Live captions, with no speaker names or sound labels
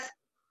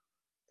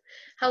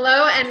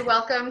Hello and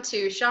welcome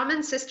to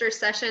Shaman Sister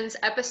Sessions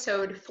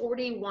episode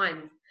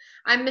 41.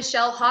 I'm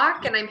Michelle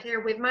Hawk and I'm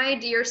here with my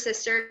dear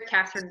sister,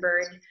 Catherine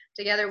Bird.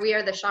 Together we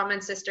are the Shaman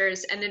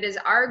Sisters and it is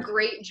our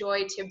great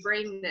joy to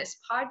bring this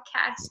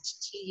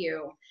podcast to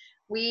you.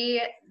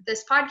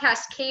 This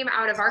podcast came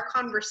out of our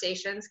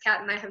conversations.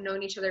 Kat and I have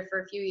known each other for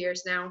a few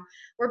years now.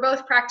 We're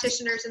both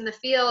practitioners in the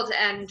field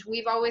and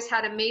we've always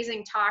had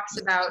amazing talks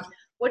about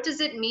what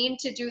does it mean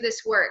to do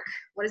this work?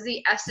 What is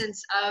the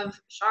essence of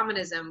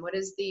shamanism? What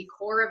is the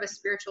core of a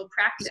spiritual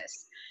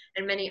practice?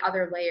 And many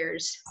other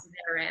layers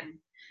therein.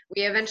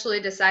 We eventually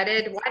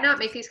decided, why not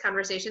make these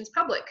conversations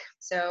public?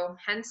 So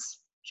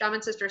hence,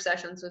 Shaman Sister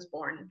Sessions was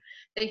born.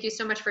 Thank you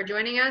so much for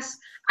joining us.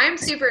 I'm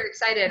super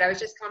excited. I was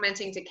just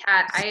commenting to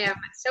Kat. I am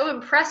so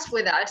impressed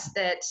with us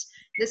that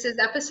this is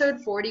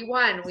episode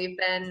 41. We've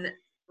been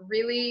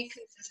really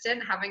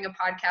consistent, having a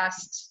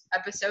podcast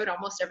episode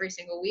almost every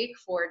single week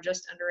for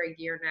just under a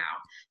year now.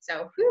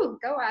 So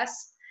go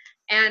us.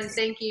 And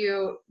thank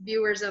you,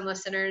 viewers and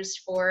listeners,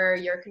 for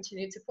your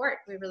continued support.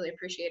 We really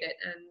appreciate it.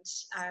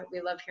 And we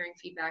love hearing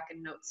feedback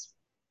and notes.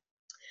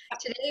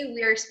 Today,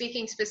 we are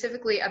speaking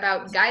specifically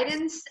about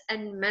guidance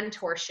and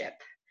mentorship.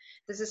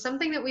 This is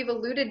something that we've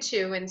alluded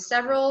to in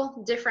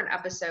several different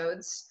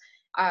episodes,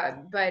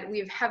 but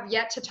we have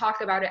yet to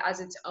talk about it as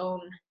its own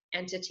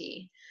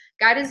entity.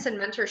 Guidance and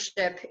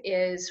mentorship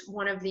is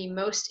one of the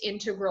most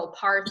integral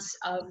parts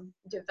of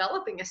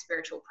developing a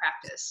spiritual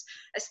practice,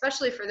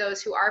 especially for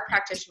those who are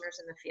practitioners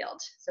in the field.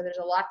 So there's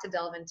a lot to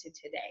delve into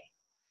today.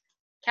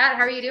 Kat,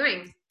 how are you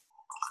doing?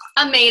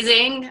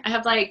 Amazing. I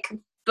have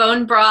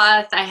bone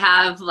broth. I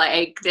have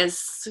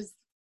this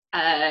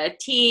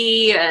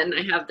tea, and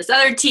I have this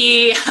other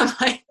tea.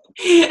 I'm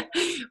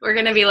we're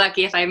going to be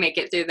lucky if I make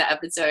it through the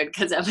episode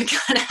because I'm going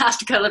to have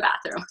to go to the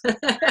bathroom. So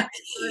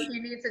if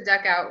you need to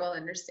duck out, we'll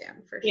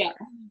understand for sure. Yeah.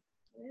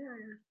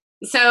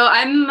 So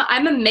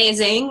I'm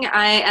amazing.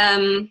 I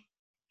am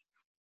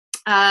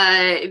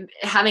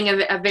having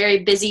a very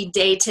busy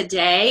day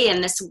today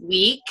and this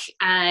week,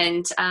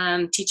 and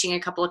teaching a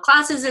couple of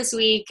classes this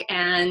week.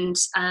 And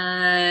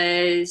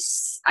I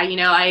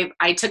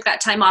took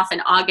that time off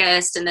in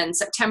August, and then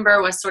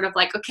September was sort of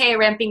okay,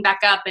 ramping back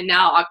up, and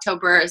now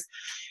October is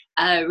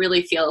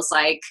really feels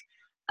like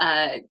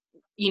high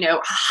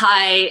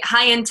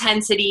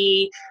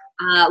intensity.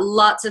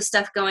 Lots of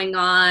stuff going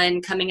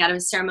on, coming out of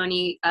a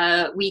ceremony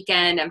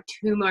weekend. I have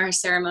two more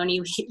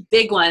ceremony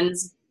big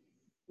ones,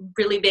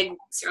 really big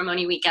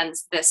ceremony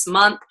weekends this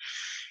month.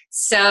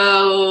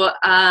 So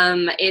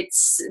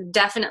it's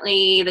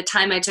definitely the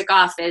time I took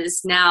off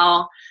is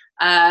now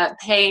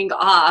paying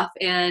off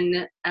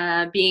in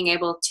being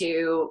able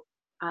to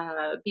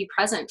be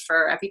present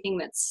for everything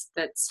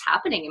that's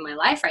happening in my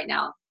life right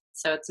now.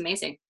 So it's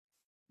amazing.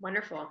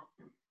 Wonderful.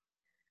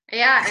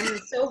 Yeah, I'm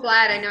so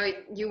glad. I know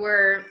you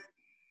were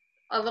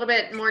a little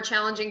bit more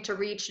challenging to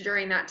reach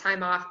during that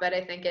time off, but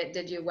I think it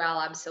did you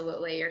well.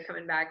 Absolutely. You're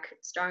coming back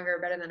stronger,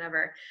 better than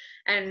ever.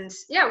 And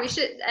yeah,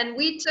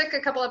 we took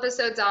a couple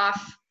episodes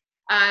off,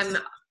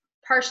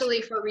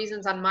 partially for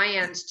reasons on my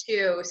end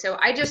too. So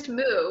I just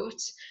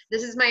moved.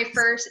 This is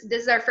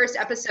our first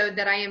episode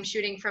that I am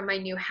shooting from my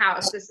new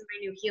house. This is my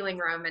new healing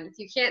room. And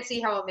you can't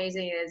see how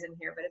amazing it is in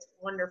here, but it's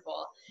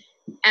wonderful.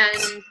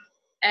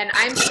 And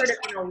I'm sort of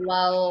in a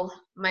lull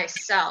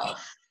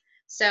myself.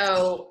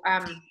 So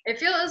it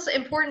feels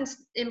important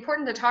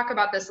to talk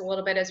about this a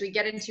little bit as we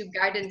get into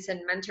guidance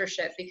and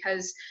mentorship,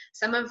 because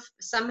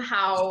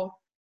somehow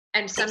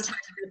and sometimes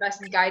the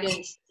best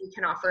guidance we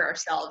can offer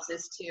ourselves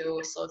is to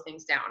slow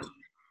things down.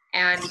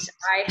 And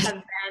I have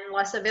been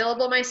less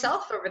available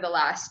myself over the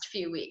last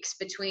few weeks.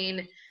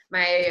 Between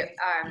my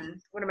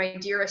one of my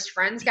dearest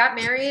friends got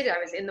married, I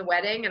was in the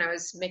wedding, and I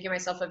was making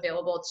myself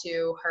available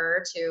to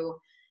her to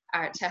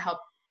help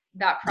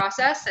that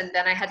process. And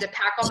then I had to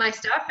pack all my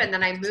stuff, and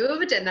then I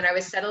moved, and then I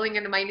was settling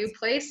into my new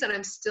place, and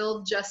I'm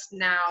still just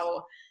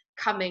now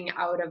coming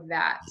out of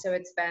that. So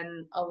it's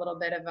been a little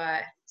bit of a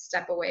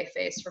step away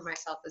phase for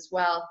myself as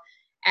well.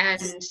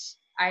 And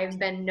I've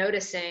been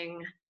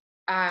noticing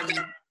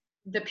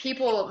the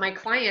people, my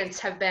clients,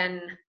 have been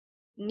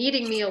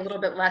needing me a little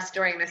bit less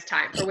during this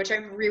time, for which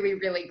I'm really,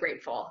 really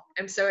grateful.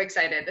 I'm so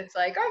excited. It's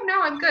like, oh,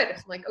 no, I'm good.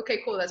 I'm like, okay,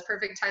 cool. That's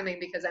perfect timing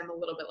because I'm a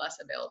little bit less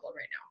available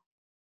right now.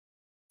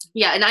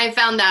 Yeah, and I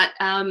found that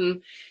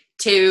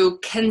to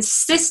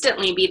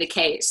consistently be the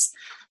case,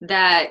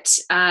 that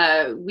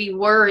we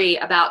worry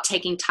about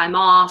taking time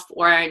off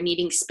or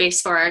needing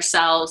space for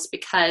ourselves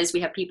because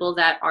we have people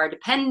that are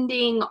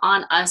depending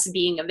on us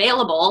being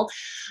available.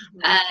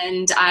 Mm-hmm.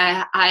 And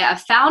I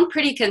have found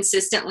pretty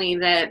consistently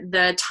that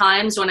the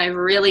times when I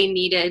really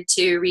needed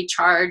to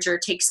recharge or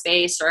take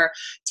space or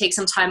take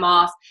some time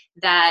off,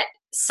 that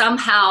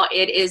somehow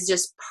it is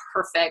just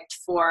perfect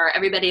for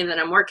everybody that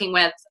I'm working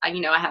with. I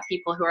have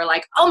people who are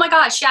like, oh my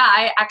gosh, yeah,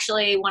 I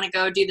actually want to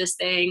go do this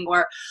thing,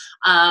 or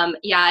I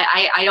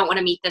don't want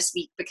to meet this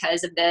week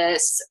because of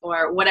this,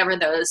 or whatever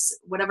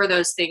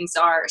those things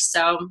are.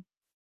 So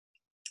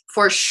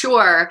for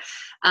sure,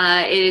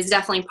 it is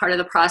definitely part of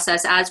the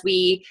process as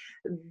we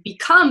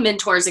become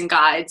mentors and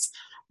guides,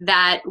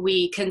 that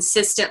we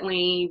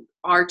consistently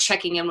are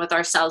checking in with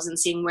ourselves and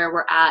seeing where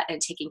we're at and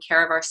taking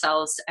care of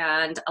ourselves,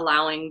 and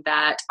allowing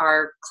that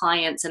our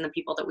clients and the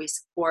people that we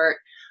support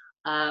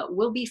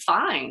will be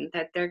fine,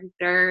 that they're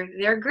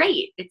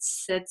great.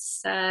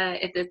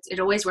 It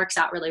always works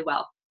out really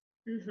well.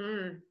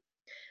 Mm-hmm.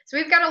 So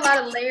we've got a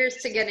lot of layers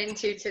to get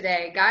into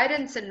today.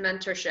 Guidance and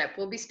mentorship.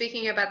 We'll be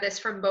speaking about this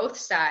from both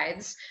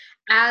sides,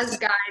 as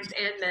guides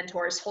and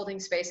mentors, holding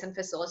space and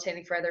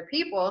facilitating for other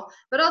people,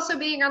 but also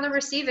being on the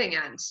receiving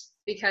end.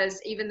 Because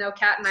even though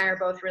Kat and I are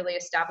both really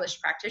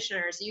established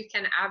practitioners, you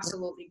can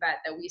absolutely bet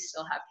that we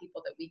still have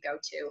people that we go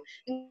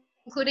to,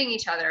 including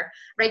each other,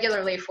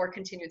 regularly for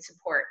continued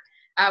support.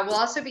 We'll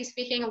also be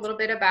speaking a little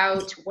bit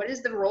about what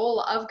is the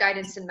role of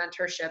guidance and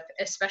mentorship,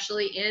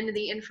 especially in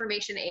the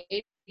information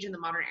age in the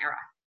modern era.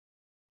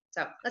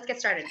 So let's get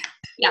started.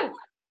 Yeah.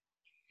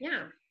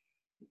 Yeah.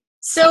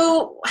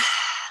 So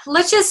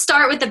let's just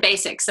start with the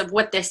basics of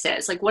what this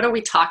is. Like, what are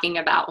we talking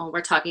about when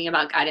we're talking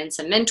about guidance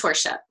and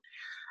mentorship?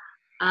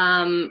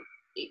 And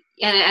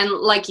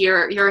like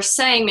you're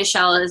saying,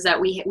 Michelle, is that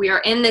we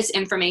are in this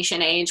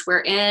information age.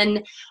 We're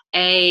in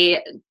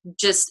a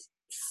just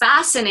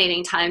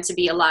fascinating time to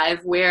be alive,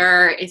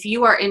 where if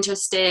you are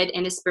interested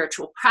in a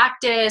spiritual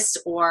practice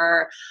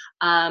or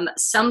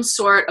some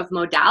sort of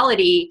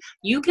modality,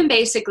 you can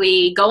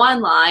basically go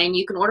online,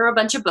 you can order a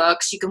bunch of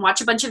books, you can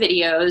watch a bunch of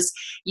videos,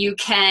 you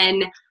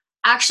can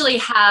actually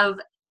have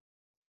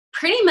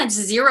pretty much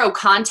zero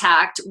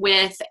contact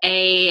with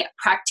a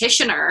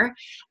practitioner,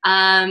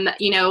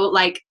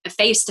 like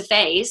face to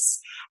face,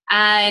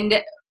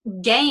 and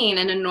gain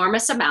an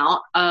enormous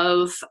amount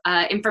of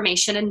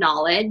information and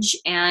knowledge,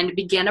 and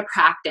begin a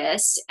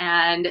practice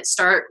and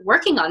start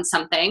working on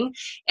something,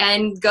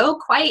 and go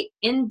quite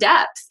in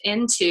depth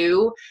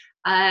into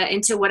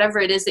whatever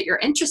it is that you're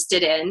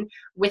interested in,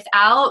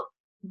 without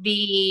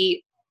the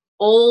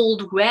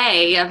old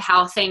way of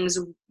how things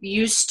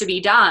used to be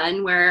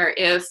done, where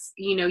if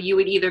you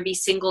would either be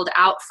singled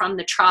out from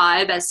the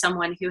tribe as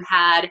someone who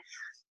had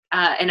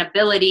an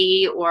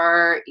ability,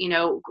 or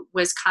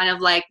was kind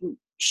of like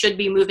should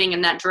be moving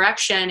in that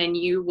direction, and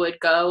you would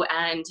go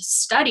and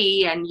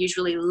study and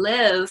usually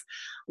live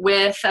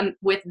with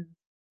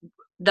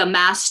the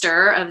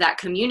master of that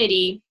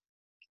community,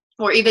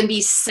 or even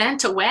be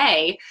sent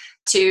away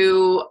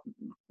to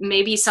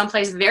maybe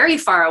someplace very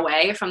far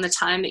away from the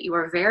time that you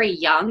were very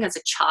young as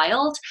a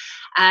child,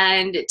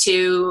 and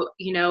to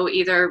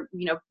either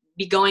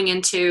be going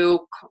into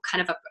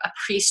kind of a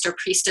priest or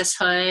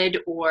priestesshood,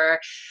 or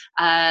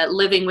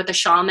living with a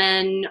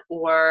shaman,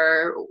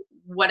 or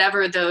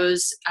whatever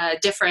those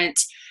different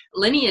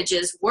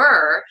lineages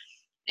were,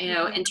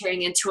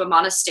 entering into a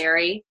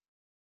monastery.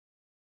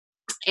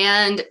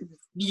 And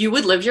you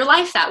would live your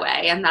life that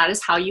way. And that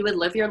is how you would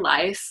live your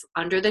life,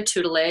 under the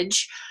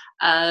tutelage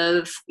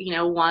of,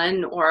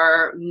 one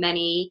or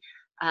many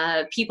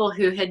people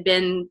who had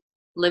been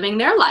living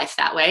their life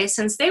that way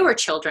since they were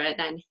children,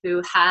 and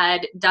who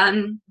had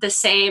done the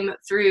same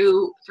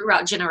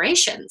throughout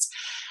generations.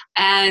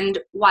 And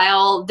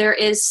while there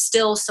is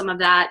still some of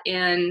that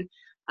in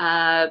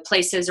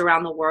places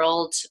around the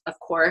world, of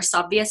course,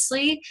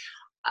 obviously,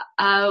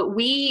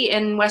 we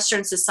in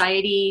Western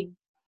society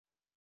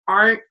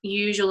aren't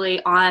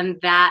usually on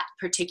that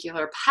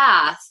particular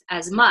path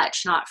as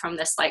much, not from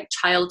this like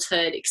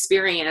childhood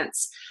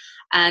experience.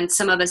 And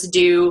some of us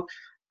do,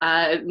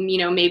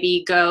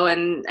 maybe go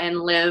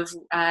and live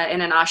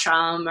in an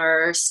ashram,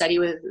 or study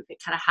with,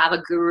 kind of have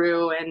a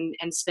guru, and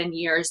spend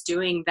years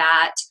doing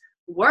that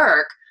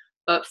work.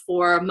 But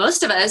for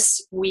most of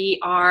us, we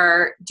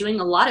are doing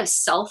a lot of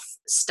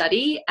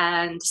self-study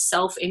and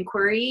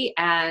self-inquiry,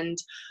 and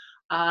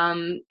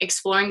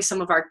exploring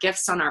some of our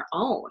gifts on our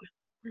own.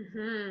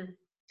 Mm-hmm.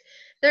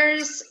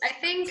 There's, I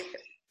think,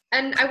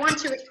 and I want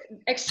to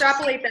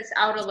extrapolate this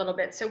out a little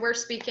bit. So we're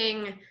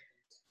speaking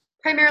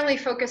primarily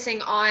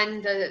focusing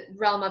on the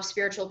realm of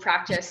spiritual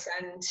practice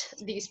and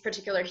these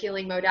particular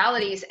healing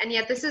modalities. And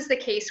yet this is the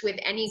case with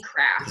any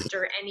craft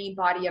or any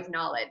body of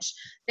knowledge.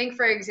 Think,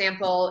 for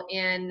example,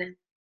 in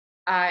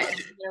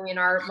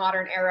our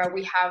modern era,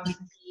 we have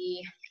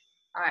the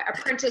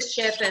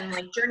apprenticeship and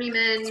like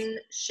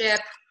journeymanship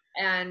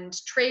and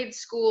trade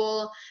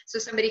school. So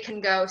somebody can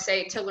go,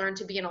 say, to learn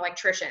to be an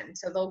electrician.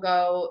 So they'll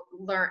go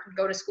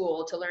to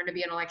school to learn to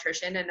be an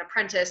electrician, and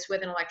apprentice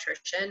with an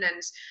electrician,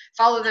 and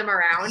follow them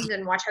around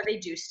and watch how they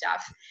do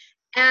stuff.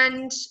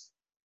 And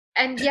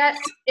yet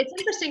it's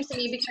interesting to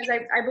me, because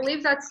I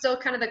believe that's still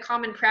kind of the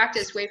common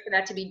practice way for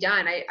that to be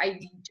done. I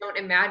don't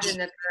imagine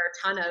that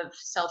there are a ton of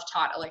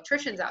self-taught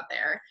electricians out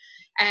there.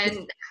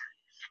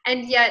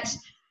 And yet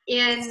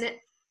in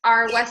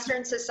our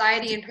Western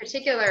society in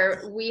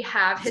particular, we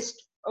have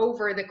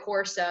over the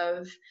course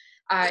of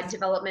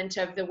development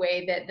of the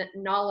way that the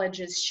knowledge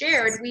is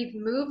shared, we've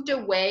moved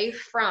away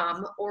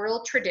from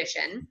oral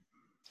tradition.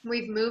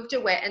 We've moved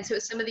away. And so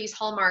some of these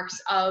hallmarks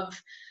of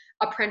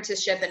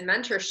apprenticeship and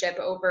mentorship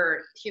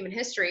over human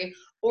history: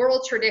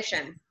 oral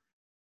tradition,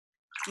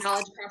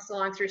 knowledge passed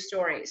along through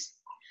stories.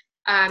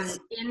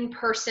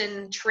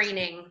 in-person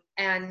training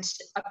and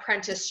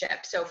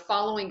apprenticeship. So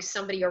following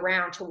somebody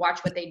around to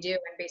watch what they do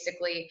and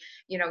basically,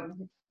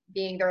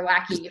 being their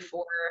lackey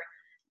for,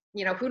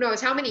 who knows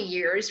how many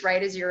years,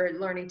 right, as you're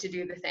learning to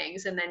do the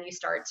things. And then you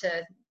start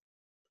to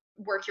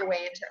work your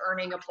way into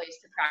earning a place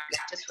to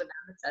practice with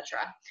them, etc.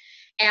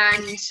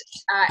 And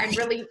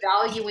really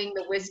valuing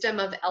the wisdom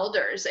of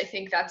elders. I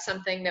think that's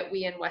something that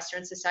we in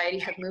Western society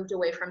have moved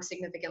away from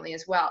significantly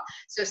as well.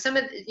 So some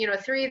of,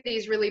 three of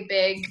these really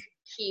big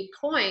key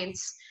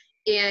points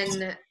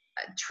in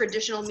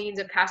traditional means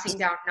of passing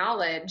down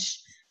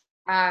knowledge.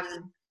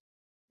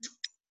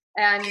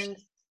 And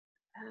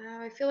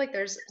I feel like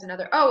there's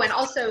another, and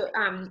also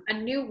a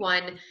new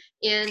one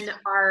in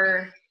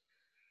our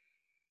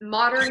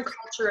modern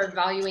culture of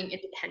valuing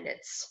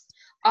independence.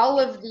 All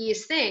of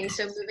these things,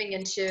 so moving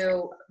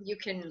into, you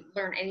can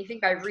learn anything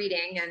by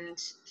reading and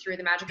through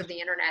the magic of the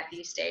internet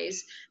these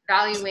days,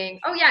 valuing,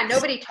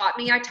 nobody taught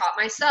me, I taught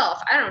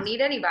myself, I don't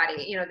need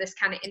anybody, this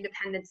kind of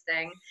independence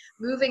thing,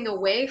 moving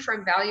away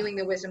from valuing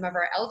the wisdom of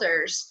our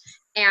elders.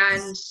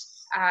 And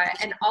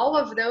all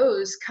of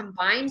those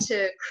combine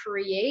to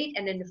create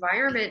an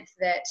environment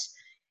that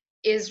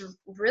is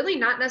really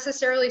not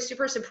necessarily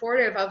super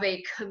supportive of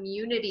a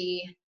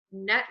community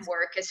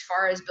network as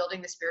far as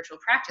building the spiritual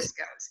practice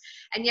goes.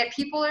 And yet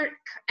people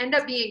end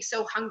up being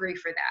so hungry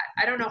for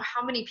that. I don't know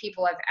how many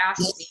people have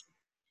asked me,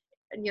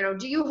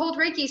 do you hold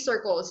Reiki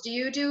circles? Do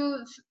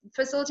you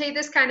facilitate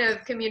this kind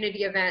of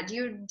community event? Do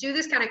you do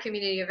this kind of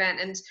community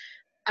event?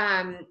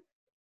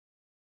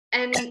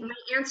 And my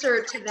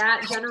answer to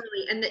that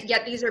generally, and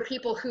yet these are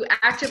people who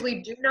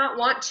actively do not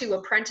want to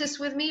apprentice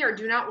with me or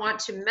do not want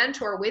to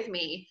mentor with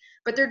me,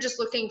 but they're just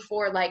looking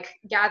for like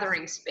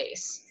gathering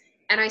space.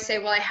 And I say,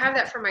 well, I have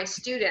that for my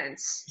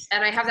students,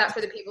 and I have that for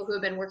the people who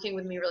have been working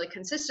with me really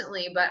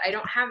consistently, but I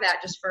don't have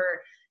that just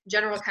for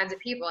general kinds of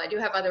people. I do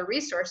have other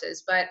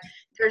resources, but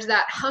there's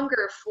that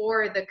hunger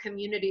for the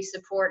community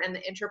support and the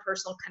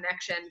interpersonal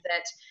connection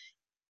that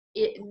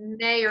it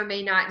may or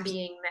may not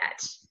being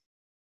met.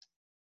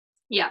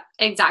 Yeah,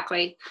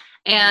 exactly.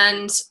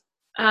 And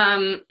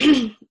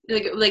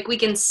like we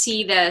can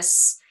see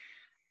this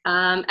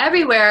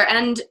everywhere.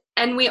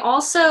 And we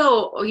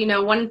also,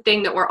 one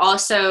thing that we're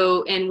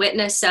also in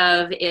witness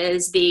of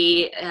is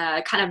the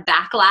kind of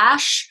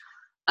backlash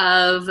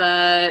of,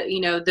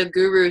 the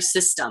guru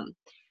system.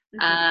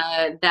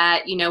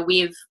 That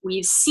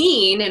we've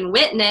seen and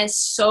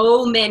witnessed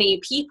so many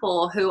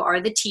people who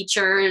are the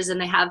teachers and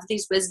they have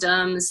these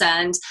wisdoms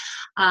and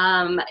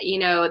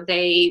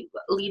they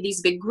lead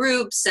these big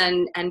groups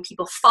and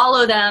people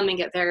follow them and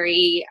get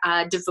very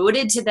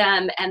devoted to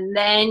them, and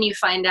then you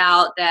find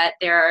out that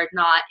they're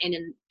not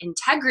in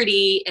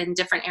integrity in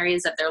different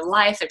areas of their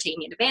life. They're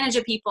taking advantage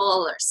of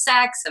people, or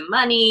sex and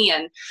money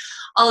and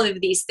all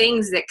of these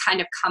things that kind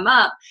of come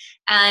up,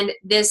 and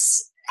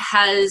this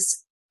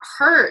has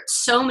hurt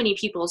so many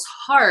people's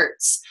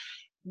hearts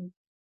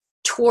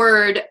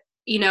toward,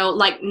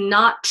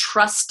 not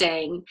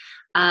trusting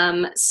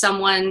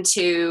someone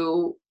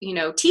to,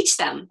 teach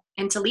them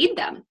and to lead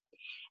them.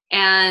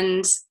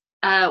 And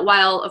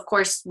while, of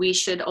course, we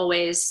should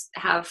always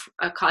have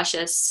a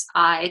cautious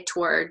eye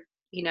toward,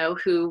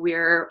 who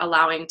we're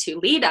allowing to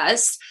lead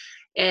us,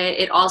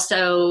 it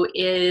also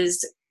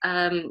is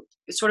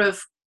sort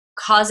of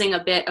causing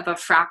a bit of a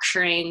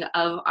fracturing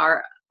of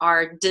our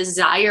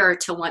desire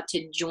to want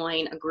to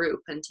join a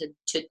group and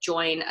to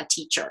join a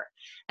teacher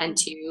and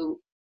to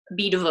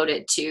be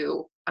devoted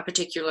to a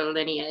particular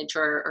lineage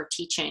or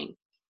teaching.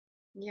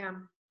 Yeah,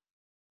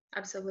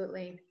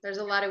 absolutely. There's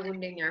a lot of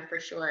wounding there for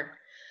sure.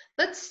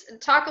 Let's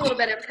talk a little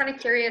bit. I'm kind of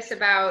curious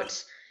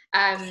about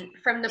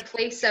from the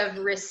place of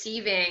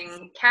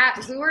receiving. Kat,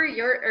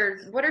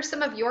 what are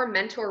some of your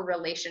mentor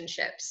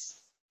relationships?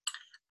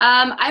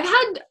 I've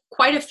had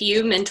quite a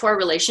few mentor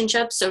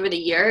relationships over the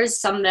years,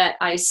 some that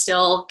I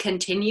still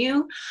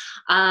continue,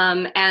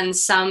 and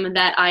some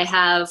that I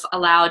have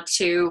allowed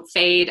to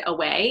fade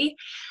away.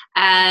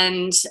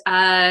 And,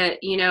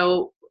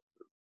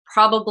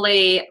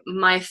 probably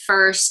my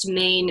first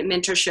main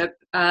mentorship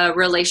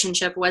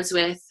relationship was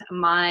with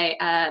my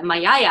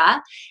yaya,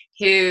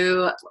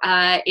 who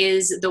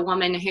is the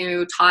woman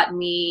who taught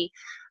me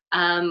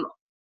a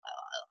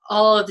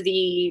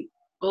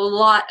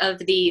lot of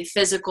the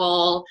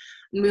physical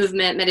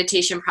movement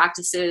meditation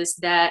practices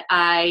that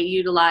I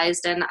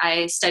utilized, and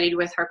I studied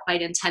with her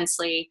quite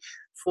intensely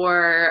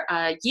for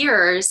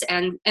years,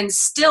 and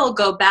still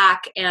go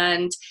back.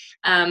 And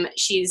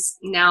she's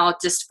now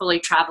just fully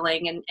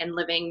traveling and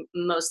living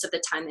most of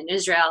the time in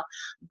Israel,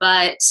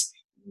 but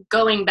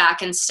going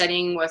back and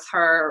studying with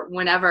her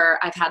whenever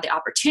I've had the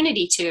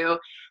opportunity to,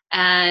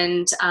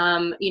 and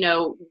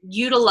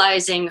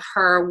utilizing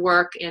her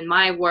work in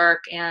my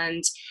work,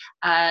 and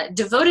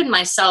devoted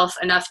myself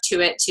enough to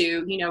it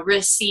to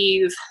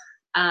receive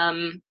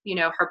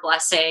her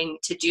blessing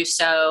to do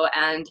so,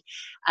 and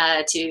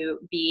to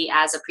be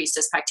as a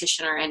priestess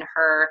practitioner in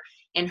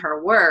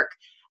her work.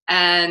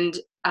 And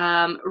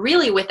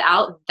really,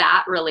 without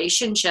that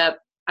relationship,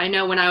 I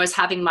know when I was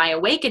having my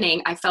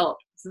awakening, I felt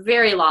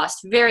very lost,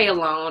 very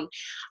alone.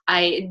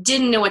 I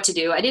didn't know what to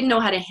do. I didn't know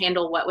how to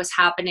handle what was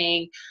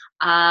happening.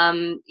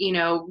 You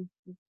know,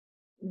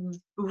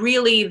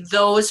 really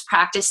those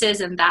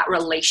practices and that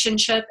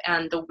relationship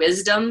and the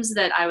wisdoms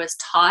that I was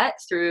taught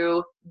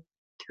through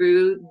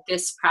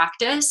this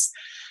practice,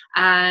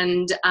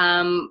 and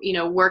you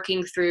know,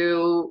 working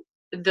through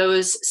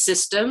those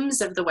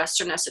systems of the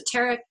Western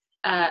esoteria,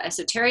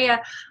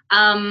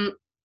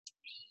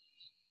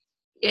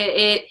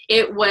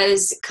 it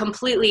was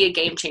completely a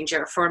game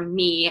changer for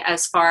me,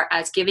 as far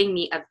as giving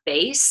me a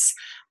base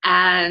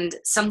and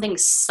something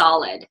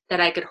solid that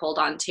I could hold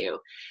on to.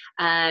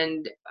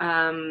 And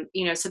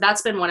you know, so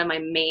that's been one of my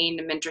main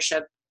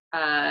mentorship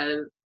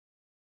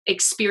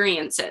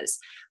experiences,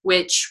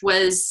 which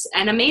was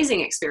an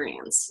amazing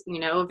experience, you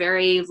know,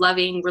 very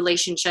loving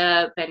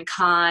relationship and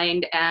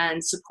kind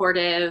and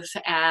supportive.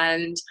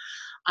 And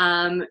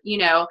you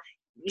know,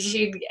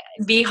 she'd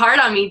be hard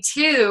on me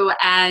too.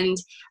 And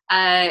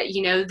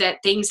you know, that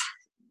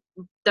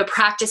the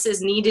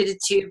practices needed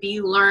to be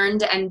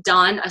learned and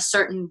done a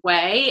certain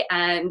way,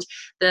 and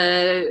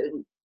the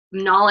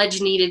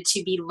knowledge needed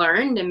to be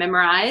learned and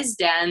memorized.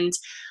 And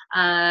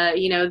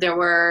you know, there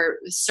were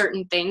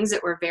certain things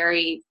that were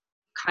very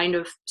kind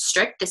of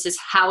strict. This is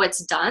how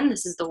it's done.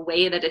 This is the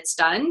way that it's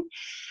done.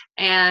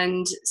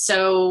 And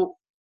so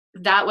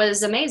that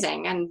was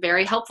amazing and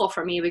very helpful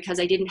for me, because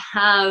I didn't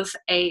have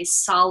a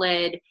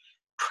solid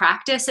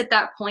practice at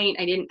that point.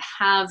 I didn't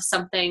have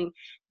something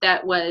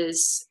that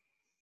was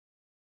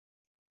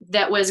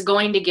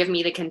going to give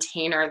me the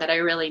container that I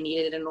really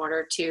needed in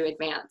order to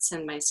advance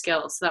in my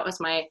skills. So that was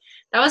my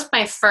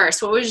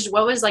first. What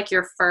was like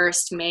your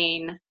first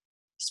main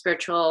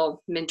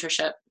spiritual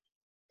mentorship?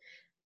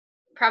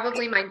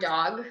 Probably my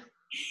dog.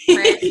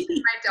 My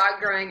dog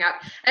growing up.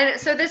 And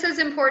so this is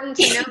important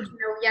to know,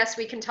 yes,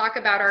 we can talk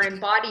about our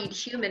embodied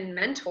human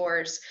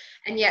mentors,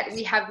 and yet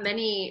we have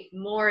many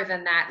more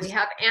than that. We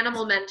have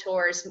animal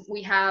mentors.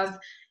 We have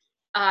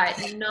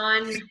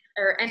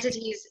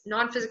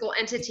non-physical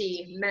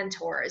entity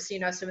mentors,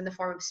 so in the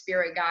form of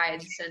spirit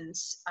guides and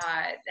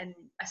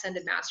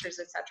ascended masters,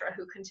 etc.,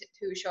 who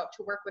show up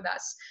to work with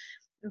us.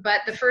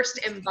 But the first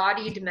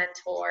embodied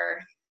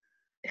mentor,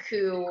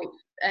 and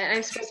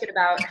I've spoken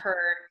about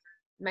her,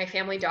 my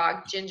family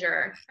dog,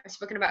 Ginger. I've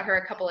spoken about her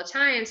a couple of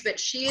times, but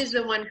she is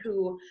the one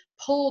who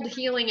pulled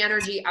healing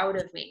energy out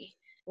of me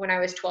when I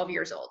was 12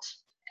 years old.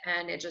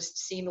 And it just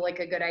seemed like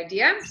a good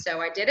idea.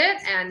 So I did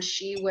it, and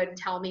she would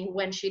tell me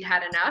when she'd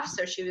had enough.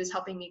 So she was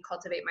helping me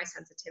cultivate my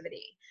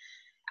sensitivity.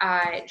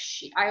 I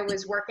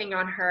was working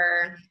on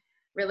her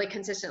really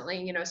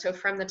consistently, so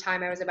from the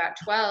time I was about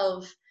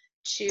 12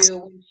 to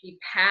when she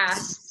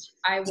passed,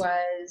 I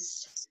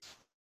was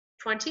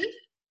 20,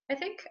 I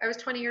think. I was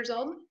 20 years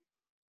old.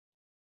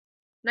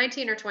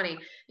 19 or 20.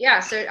 Yeah,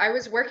 so I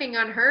was working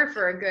on her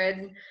for a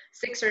good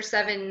 6 or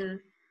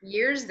 7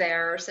 years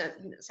there, or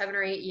 7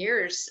 or 8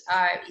 years,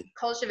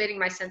 cultivating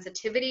my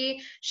sensitivity.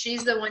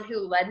 She's the one who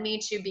led me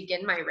to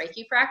begin my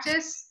Reiki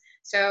practice.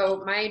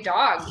 So my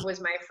dog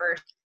was my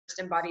first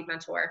embodied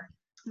mentor.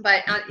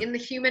 But in the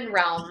human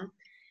realm,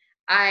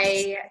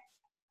 I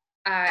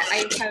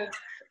have,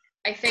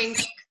 I think,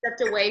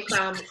 stepped away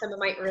from some of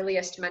my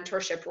earliest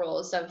mentorship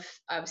roles of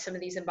some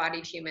of these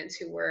embodied humans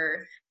who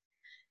were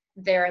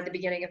there at the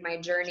beginning of my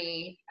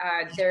journey.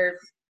 There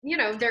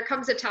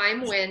comes a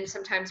time when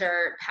sometimes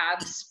our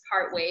paths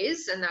part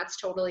ways, and that's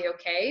totally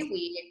okay.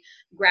 We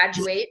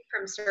graduate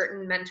from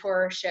certain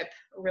mentorship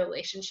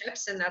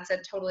relationships, and that's a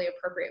totally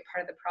appropriate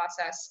part of the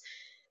process.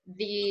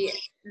 The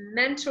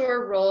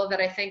mentor role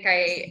that I think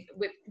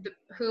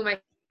whom I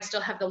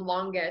still have the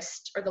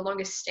longest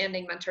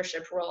standing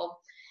mentorship role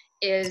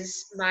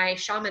is my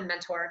shaman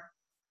mentor.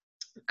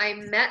 I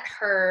met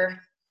her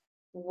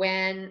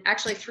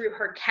through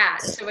her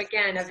cat. So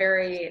again, a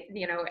very,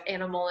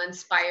 animal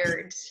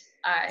inspired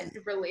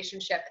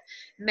relationship.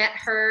 Met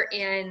her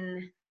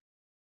in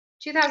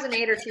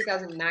 2008 or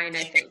 2009,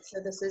 I think. So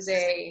this is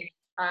a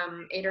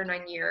 8 or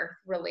 9 year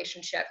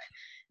relationship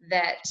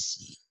that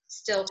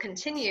still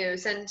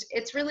continues. And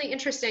it's really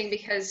interesting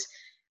because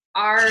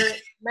our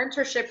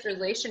mentorship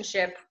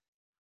relationship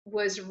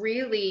was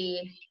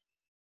really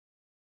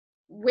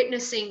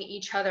witnessing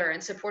each other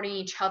and supporting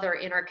each other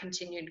in our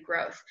continued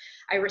growth.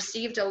 I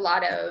received a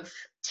lot of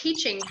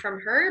teaching from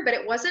her, but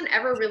it wasn't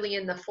ever really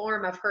in the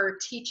form of her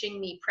teaching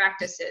me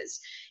practices.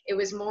 It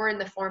was more in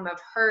the form of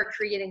her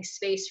creating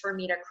space for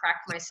me to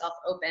crack myself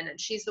open. And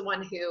she's the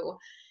one who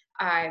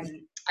I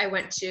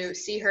went to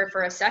see her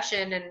for a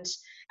session, and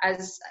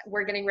as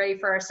we're getting ready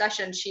for our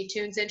session, she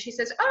tunes in. She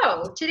says,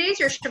 "Oh, today's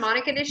your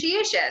shamanic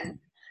initiation."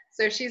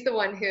 So she's the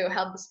one who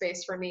held the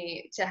space for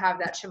me to have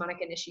that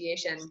shamanic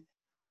initiation.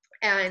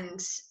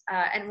 And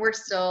we're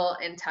still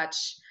in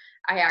touch.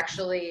 I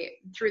actually,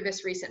 through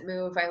this recent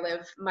move, I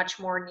live much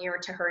more near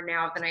to her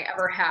now than I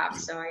ever have.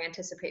 So I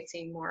anticipate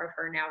seeing more of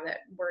her now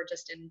that we're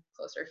just in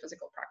closer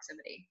physical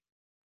proximity.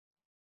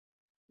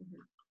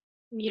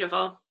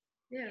 Beautiful.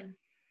 Yeah.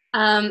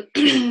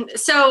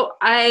 So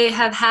I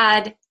have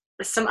had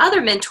some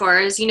other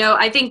mentors,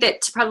 I think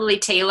that probably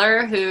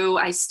Taylor, who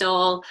I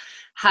still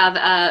have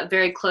a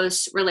very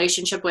close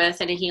relationship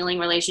with and a healing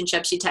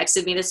relationship. She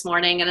texted me this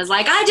morning and is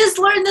like, I just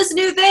learned this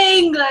new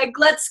thing. Like,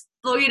 let's,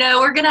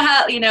 we're going to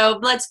have,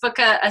 let's book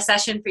a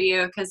session for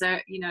you. Cause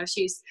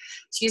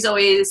she's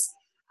always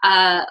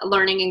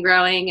learning and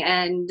growing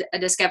and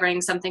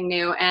discovering something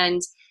new.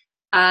 And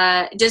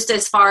just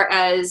as far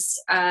as,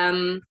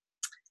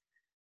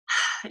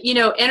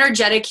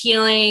 energetic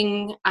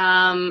healing,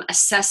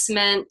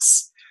 assessment,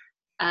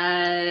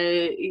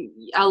 a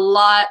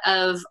lot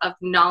of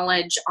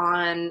knowledge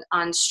on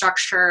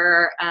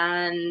structure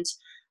and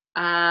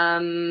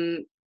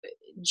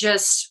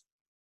just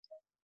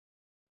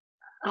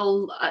a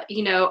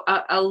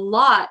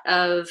lot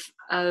of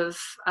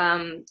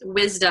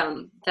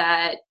wisdom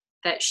that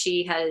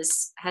she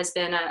has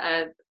been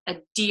a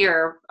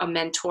dear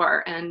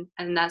mentor, and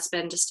that's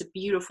been just a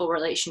beautiful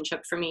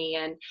relationship for me,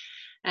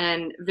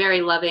 and very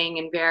loving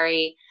and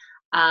very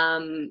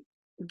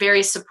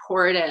very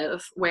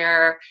supportive,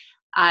 where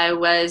I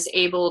was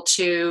able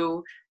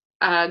to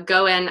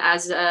go in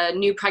as a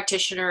new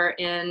practitioner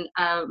in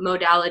a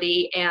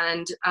modality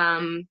and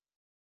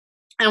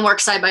work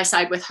side by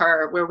side with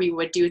her, where we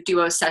would do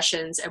duo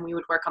sessions and we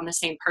would work on the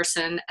same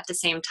person at the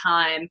same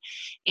time,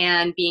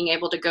 and being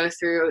able to go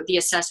through the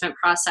assessment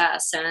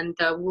process and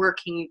the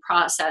working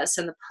process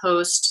and the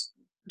post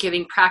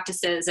giving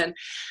practices and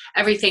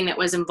everything that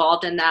was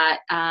involved in that.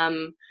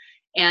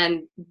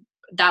 And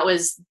that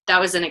was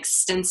an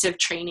extensive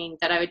training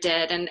that I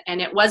did. And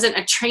it wasn't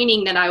a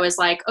training that I was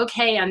like,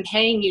 okay, I'm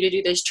paying you to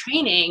do this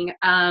training.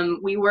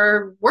 We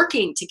were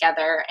working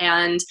together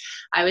and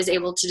I was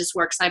able to just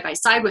work side by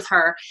side with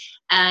her.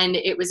 And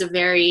it was a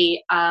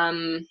very,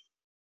 it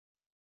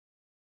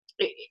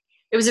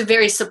was a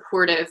very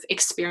supportive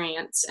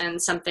experience,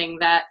 and something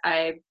that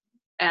I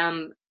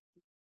am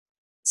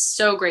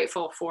so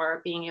grateful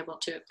for being able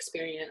to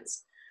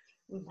experience.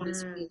 Mm-hmm.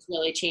 It's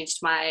really changed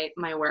my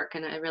work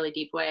in a really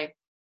deep way.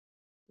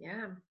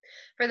 Yeah.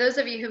 For those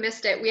of you who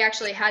missed it, we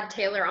actually had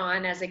Taylor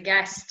on as a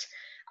guest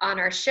on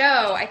our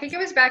show. I think it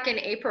was back in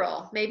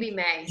April, maybe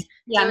May.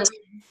 Yeah. So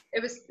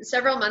it was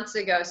several months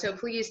ago. So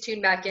please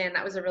tune back in.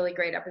 That was a really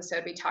great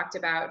episode. We talked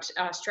about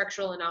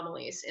structural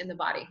anomalies in the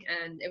body,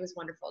 and it was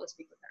wonderful to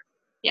speak with her.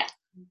 Yeah.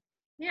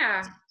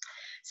 Yeah.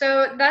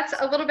 So that's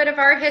a little bit of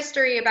our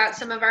history about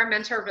some of our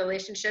mentor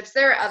relationships.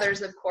 There are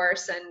others, of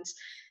course, and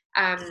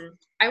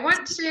I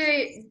want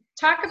to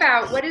talk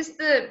about what is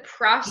the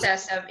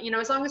process of,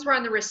 as long as we're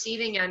on the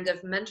receiving end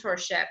of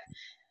mentorship,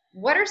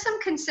 what are some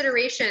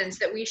considerations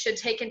that we should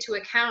take into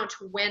account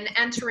when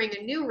entering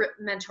a new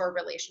mentor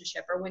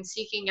relationship or when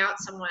seeking out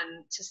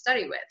someone to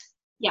study with?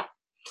 Yeah.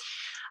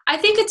 I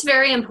think it's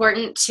very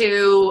important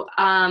to,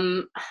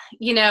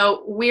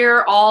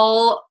 we're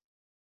all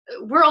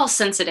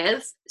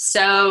sensitive.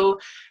 So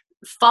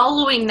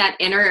following that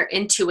inner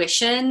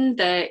intuition,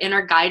 the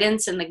inner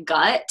guidance in the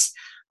gut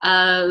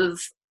of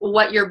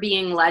what you're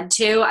being led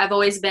to. I've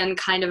always been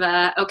kind of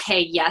a, okay,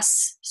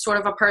 yes, sort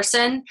of a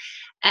person.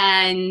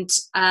 And,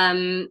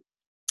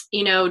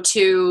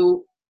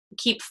 to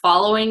keep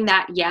following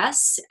that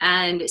yes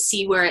and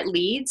see where it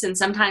leads. And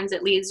sometimes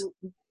it leads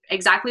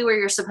exactly where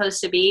you're supposed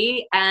to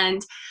be.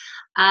 And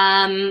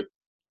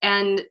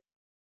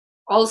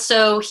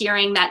also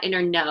hearing that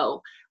inner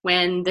no.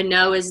 When the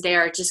no is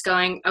there, just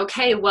going,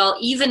 okay, well,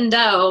 even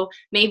though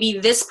maybe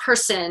this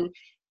person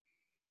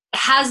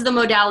has the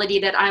modality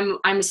that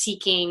I'm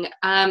seeking,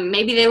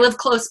 maybe they live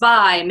close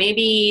by,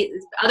 maybe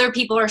other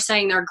people are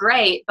saying they're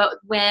great, but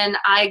when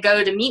I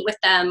go to meet with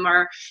them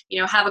or,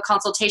 have a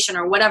consultation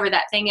or whatever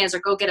that thing is, or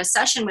go get a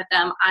session with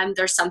them,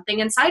 there's something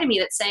inside of me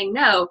that's saying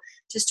no,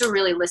 just to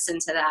really listen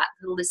to that,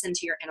 listen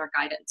to your inner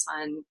guidance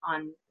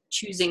on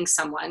choosing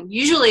someone.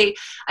 Usually,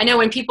 I know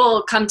when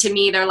people come to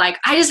me, they're like,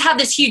 I just have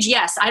this huge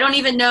yes. I don't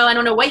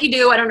know what you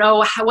do. I don't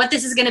know what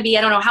this is going to be.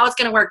 I don't know how it's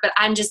going to work, but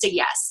I'm just a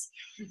yes.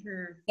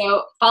 Mm-hmm.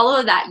 So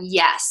follow that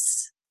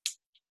yes.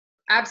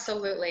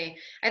 Absolutely.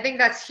 I think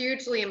that's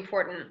hugely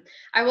important.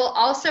 I will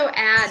also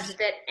add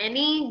that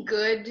any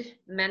good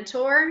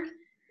mentor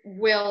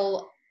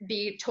will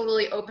be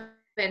totally open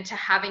to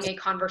having a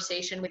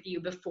conversation with you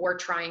before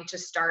trying to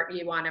start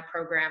you on a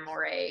program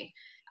or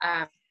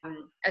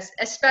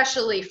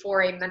especially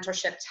for a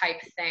mentorship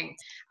type thing.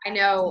 I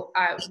know,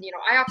 I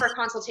offer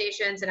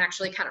consultations and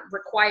actually kind of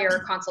require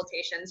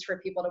consultations for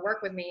people to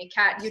work with me.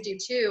 Kat, you do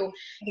too.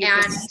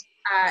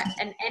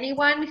 And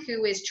anyone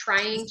who is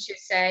trying to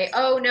say,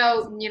 oh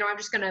no, I'm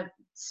just going to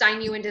sign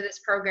you into this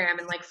program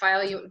and like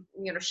file you,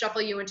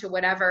 shuffle you into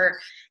whatever,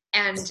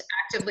 and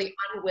actively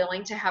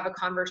unwilling to have a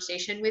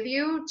conversation with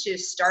you to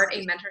start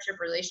a mentorship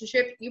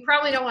relationship, you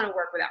probably don't want to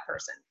work with that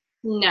person.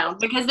 No,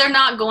 because they're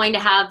not going to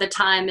have the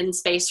time and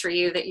space for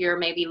you that you're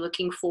maybe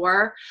looking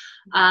for.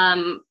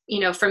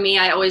 For me,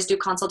 I always do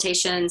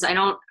consultations. I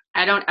don't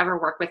ever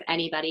work with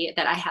anybody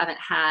that I haven't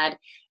had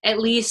at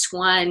least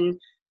one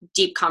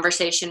deep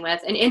conversation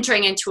with. And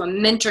entering into a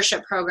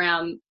mentorship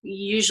program,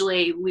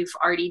 usually we've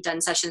already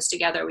done sessions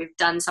together. We've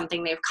done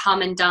something they've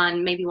come and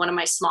done, maybe one of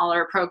my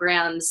smaller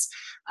programs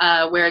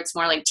where it's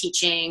more like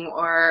teaching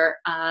or,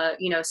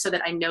 so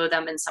that I know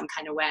them in some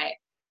kind of way.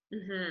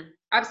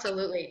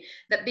 Absolutely.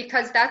 That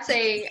because that's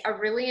a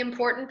really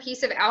important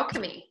piece of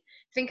alchemy.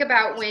 Think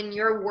about when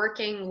you're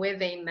working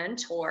with a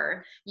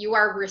mentor, you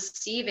are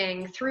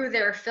receiving through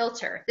their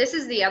filter. This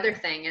is the other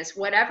thing is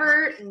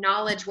whatever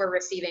knowledge we're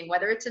receiving,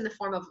 whether it's in the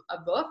form of a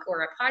book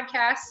or a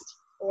podcast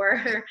or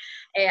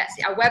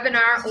a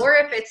webinar, or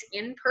if it's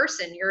in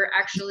person, you're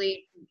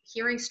actually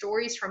hearing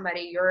stories from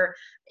somebody, you're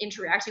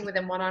interacting with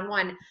them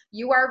one-on-one,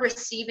 you are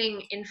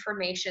receiving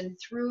information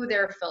through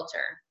their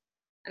filter.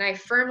 And I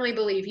firmly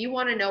believe you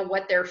want to know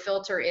what their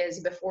filter is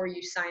before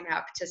you sign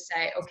up to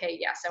say, okay,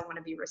 yes, I want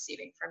to be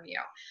receiving from you.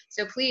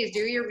 So please do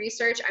your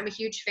research. I'm a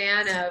huge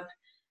fan of,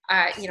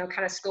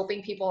 kind of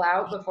scoping people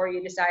out before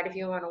you decide if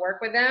you want to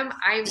work with them.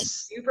 I'm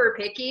super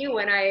picky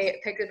when I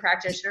pick the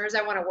practitioners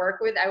I want to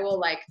work with. I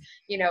will read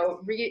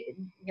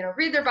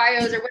their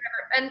bios or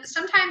whatever. And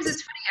sometimes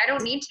it's funny, I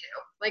don't need to.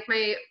 Like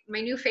my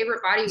new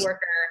favorite body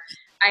worker,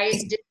 I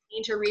didn't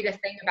need to read a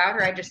thing about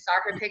her. I just saw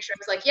her picture. I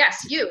was like,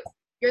 yes,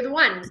 you're the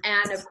one.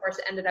 And of course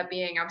it ended up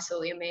being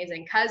absolutely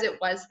amazing because it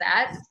was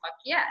that fuck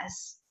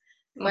yes.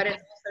 But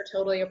it's also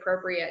totally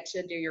appropriate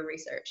to do your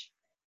research.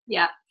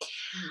 Yeah.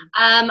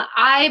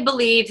 I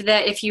believe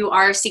that if you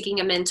are seeking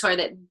a mentor,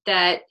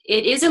 that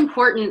it is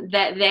important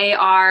that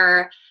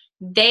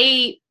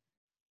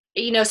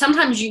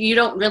sometimes you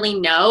don't really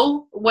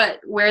know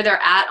where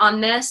they're at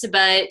on this,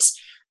 but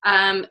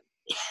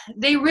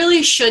they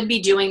really should be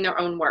doing their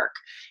own work.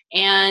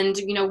 And,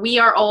 we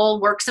are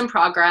all works in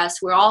progress.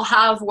 We all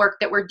have work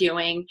that we're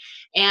doing.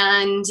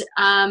 And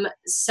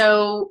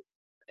so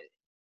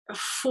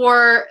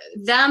for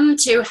them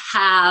to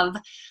have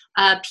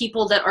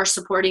people that are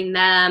supporting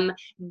them,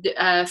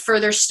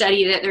 further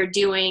study that they're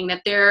doing,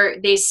 that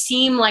they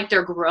seem like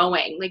they're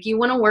growing. Like you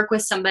want to work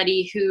with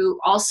somebody who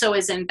also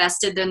is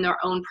invested in their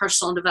own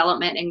personal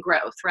development and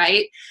growth,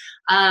 right?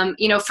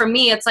 For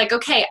me, it's like,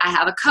 okay, I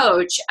have a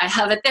coach, I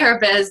have a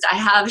therapist, I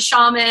have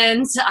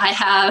shamans, I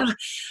have,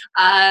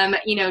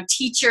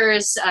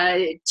 teachers,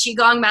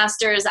 Qigong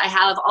masters, I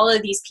have all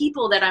of these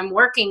people that I'm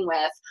working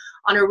with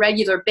on a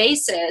regular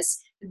basis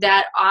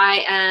that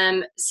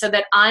I'm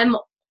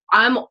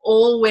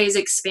always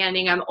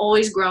expanding, I'm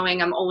always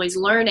growing, I'm always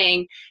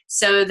learning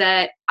so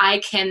that I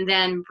can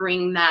then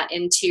bring that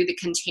into the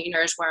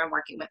containers where I'm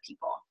working with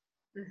people.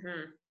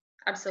 Mm-hmm.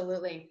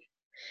 Absolutely.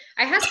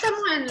 I had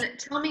someone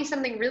tell me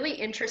something really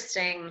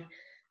interesting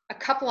a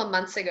couple of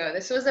months ago.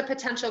 This was a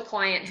potential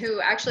client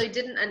who actually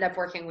didn't end up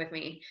working with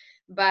me,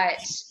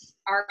 but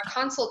our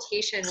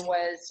consultation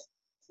was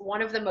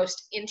one of the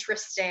most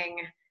interesting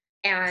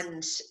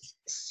and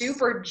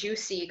super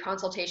juicy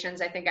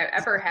consultations I think I've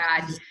ever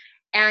had.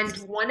 And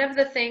one of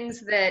the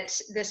things that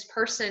this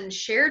person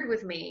shared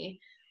with me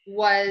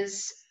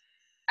was,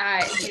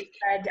 they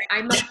said,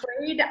 I'm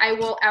afraid I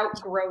will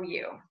outgrow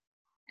you.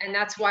 And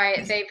that's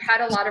why they've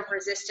had a lot of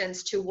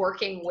resistance to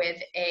working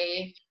with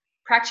a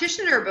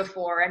practitioner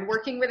before and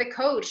working with a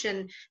coach.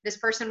 And this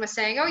person was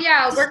saying, oh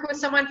yeah, I'll work with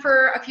someone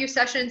for a few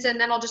sessions and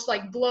then I'll just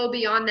like blow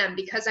beyond them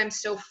because I'm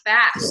so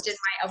fast in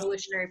my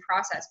evolutionary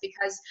process,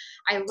 because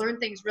I learn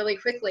things really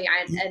quickly.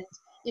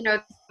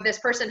 This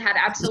person had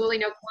absolutely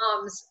no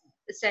qualms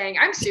saying,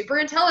 I'm super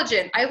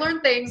intelligent, I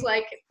learn things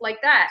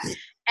like that.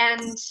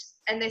 And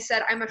they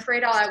said, I'm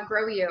afraid I'll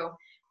outgrow you.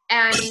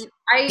 And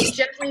I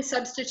gently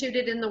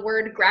substituted in the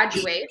word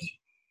graduate.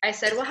 I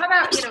said, well, how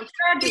about,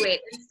 graduate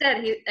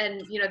instead?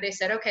 They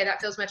said, okay,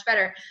 that feels much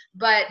better.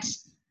 But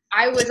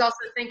I was also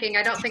thinking,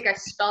 I don't think I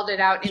spelled it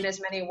out in as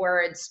many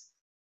words,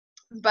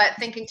 but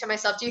thinking to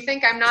myself, do you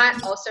think I'm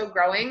not also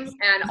growing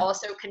and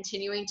also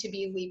continuing to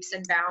be leaps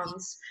and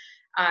bounds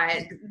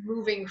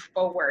moving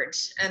forward?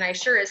 And I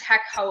sure as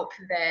heck hope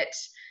that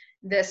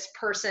this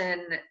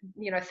person,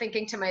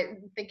 thinking to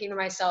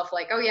myself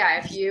like, oh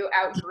yeah, if you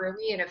outgrew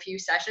me in a few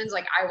sessions,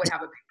 like I would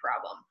have a big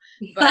problem.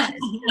 But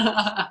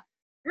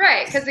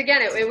right, because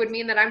again, it would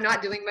mean that I'm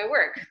not doing my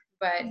work.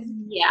 But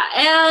yeah,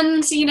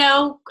 and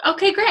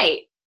okay,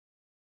 great.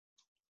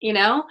 And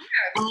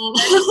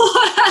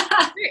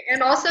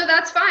also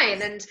that's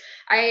fine. And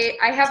I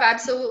have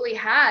absolutely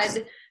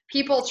had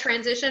people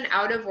transition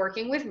out of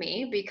working with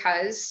me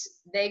because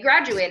they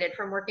graduated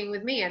from working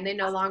with me and they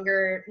no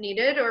longer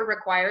needed or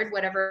required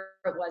whatever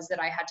it was that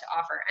I had to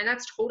offer. And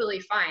that's totally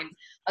fine.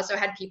 Also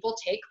had people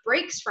take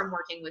breaks from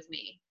working with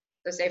me.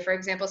 So say, for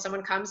example,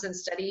 someone comes and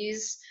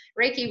studies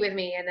Reiki with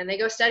me and then they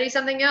go study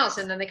something else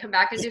and then they come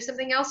back and do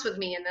something else with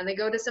me and then they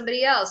go to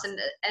somebody else. And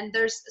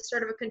there's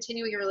sort of a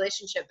continuing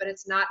relationship, but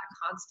it's not a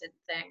constant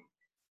thing.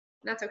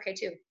 And that's okay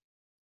too.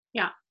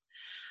 Yeah.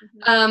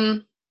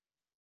 Mm-hmm.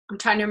 I'm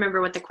trying to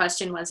remember what the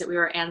question was that we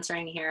were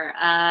answering here.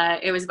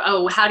 It was,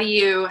 how do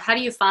you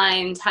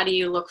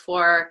look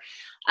for,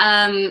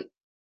 I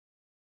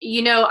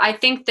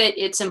think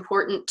that it's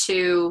important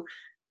to,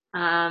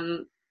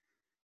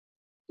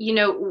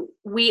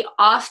 we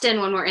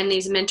often, when we're in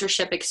these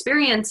mentorship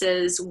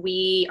experiences,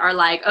 we are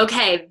like,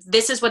 okay,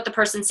 this is what the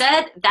person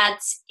said.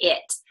 That's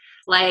it.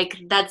 Like,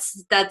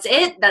 that's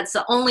it. That's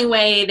the only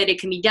way that it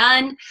can be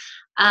done.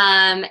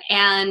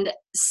 And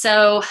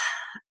so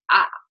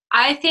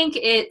I think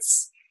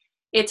it's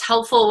it's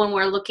helpful when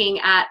we're looking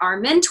at our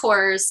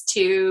mentors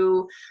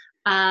to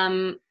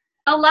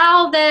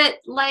allow that,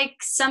 like,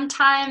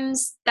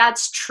 sometimes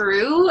that's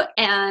true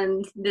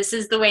and this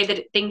is the way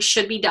that things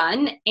should be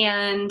done.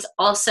 And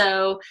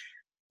also,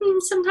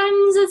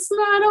 sometimes it's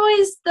not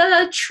always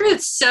the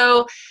truth.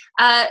 So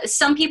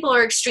some people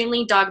are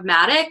extremely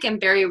dogmatic and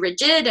very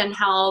rigid in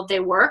how they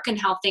work and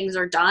how things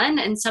are done.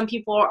 And some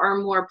people are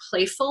more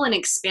playful and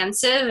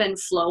expansive and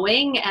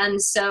flowing.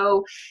 And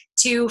so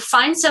to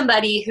find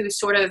somebody who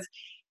sort of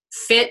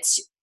fits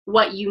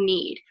what you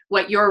need,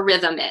 what your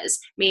rhythm is.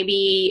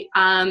 Maybe,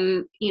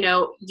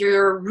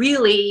 you're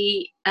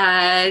really,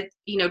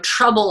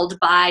 troubled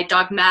by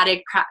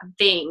dogmatic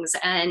things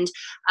and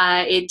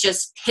it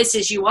just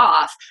pisses you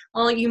off.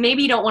 Well, you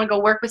maybe don't want to go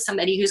work with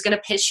somebody who's going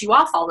to piss you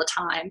off all the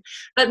time,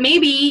 but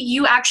maybe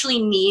you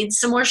actually need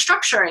some more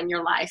structure in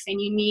your life and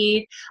you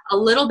need a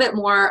little bit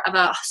more of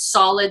a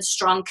solid,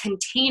 strong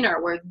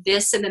container where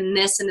this and then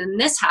this and then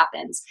this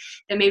happens.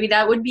 Then maybe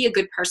that would be a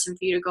good person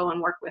for you to go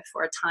and work with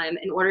for a time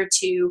in order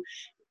to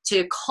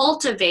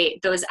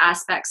cultivate those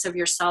aspects of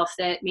yourself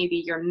that maybe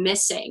you're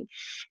missing.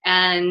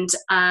 And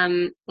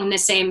the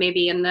same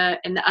maybe in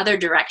the other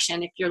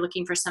direction, if you're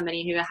looking for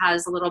somebody who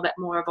has a little bit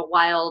more of a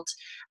wild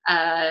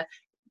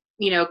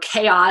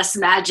chaos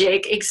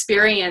magic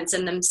experience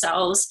in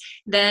themselves,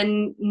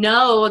 then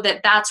know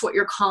that that's what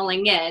you're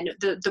calling in.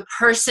 The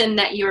person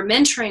that you're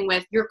mentoring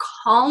with, you're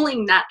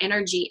calling that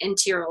energy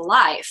into your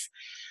life.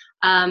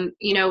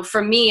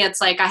 For me,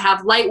 it's like I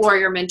have light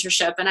warrior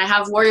mentorship and I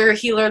have warrior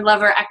healer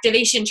lover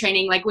activation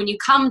training. Like when you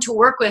come to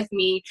work with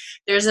me,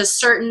 there's a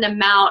certain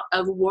amount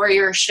of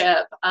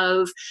warriorship,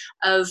 of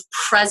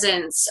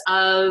presence,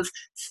 of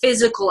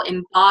physical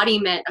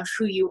embodiment of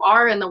who you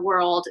are in the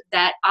world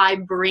that I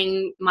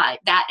bring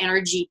that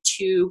energy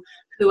to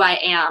who I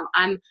am.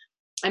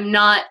 I'm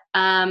not,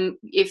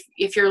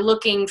 if you're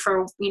looking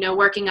for,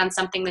 working on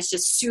something that's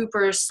just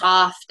super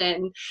soft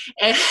and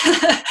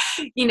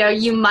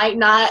you might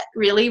not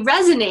really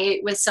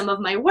resonate with some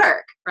of my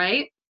work,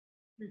 right?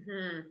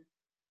 Mm-hmm.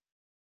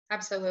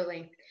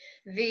 Absolutely.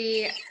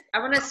 I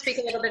want to speak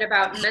a little bit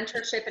about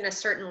mentorship in a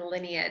certain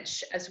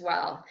lineage as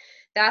well.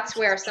 That's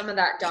where some of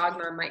that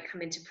dogma might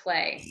come into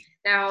play.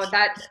 Now,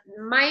 that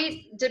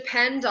might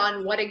depend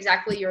on what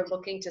exactly you're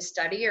looking to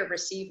study or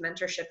receive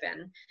mentorship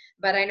in.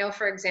 But I know,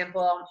 for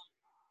example,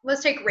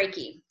 let's take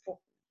Reiki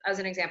as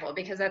an example,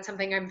 because that's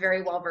something I'm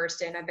very well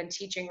versed in. I've been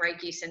teaching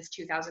Reiki since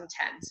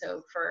 2010,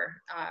 so for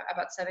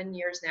about 7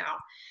 years now.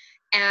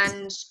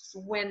 And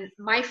when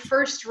my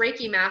first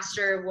Reiki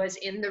master was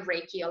in the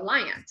Reiki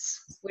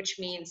Alliance, which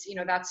means,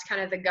 that's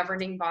kind of the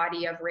governing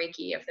body of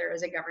Reiki, if there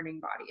is a governing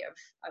body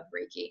of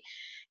Reiki.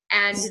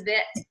 And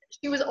that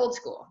she was old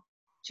school.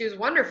 She was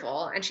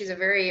wonderful, and she's a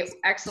very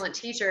excellent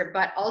teacher,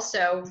 but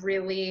also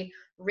really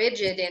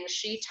rigid, and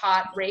she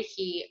taught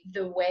Reiki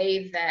the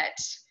way that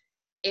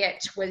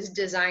it was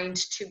designed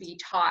to be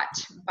taught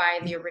by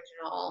the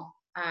original,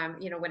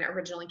 when it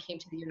originally came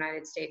to the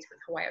United States with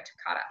Hawayo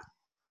Takata.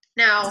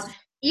 Now,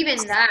 even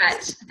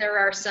that, there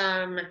are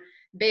some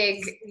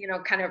big,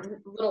 kind of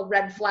little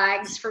red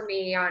flags for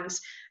me on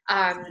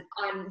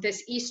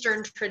this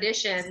Eastern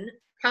tradition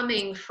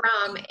coming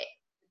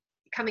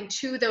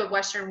to the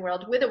Western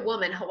world with a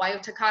woman,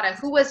 Hawayo Takata,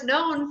 who was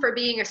known for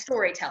being a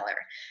storyteller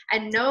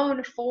and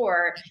known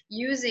for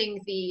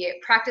using the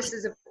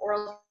practices of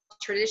oral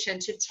tradition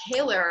to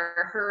tailor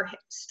her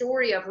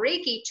story of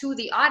Reiki to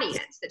the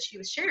audience that she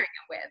was sharing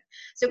it with.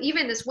 So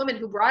even this woman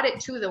who brought it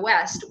to the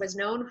West was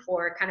known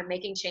for kind of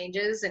making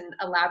changes and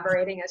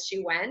elaborating as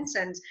she went.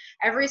 And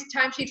every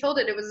time she told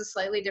it, it was a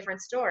slightly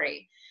different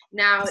story.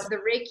 Now,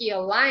 the Reiki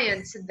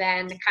Alliance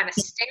then kind of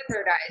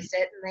standardized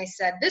it, and they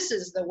said, this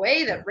is the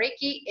way that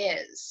Reiki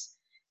is.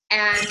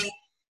 And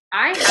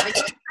I have a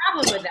huge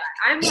problem with that.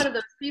 I'm one of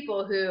those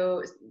people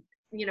who,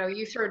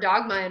 you throw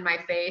dogma in my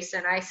face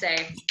and I say,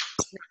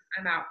 no,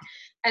 I'm out.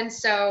 And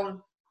so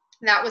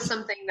that was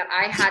something that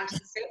I had to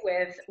sit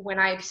with when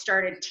I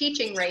started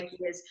teaching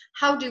Reiki, is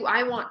how do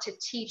I want to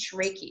teach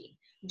Reiki?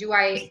 Do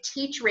I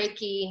teach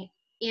Reiki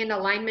in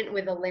alignment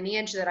with the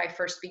lineage that I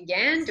first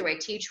began? Do I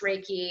teach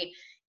Reiki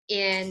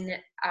in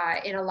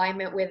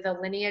alignment with the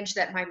lineage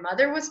that my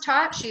mother was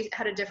taught? She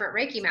had a different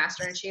Reiki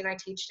master and she and I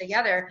teach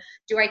together.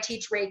 Do I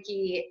teach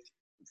Reiki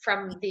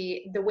from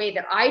the way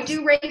that I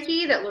do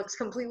Reiki that looks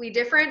completely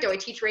different? Do I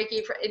teach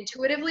Reiki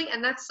intuitively?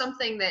 And that's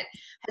something that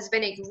has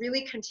been a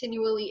really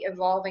continually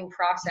evolving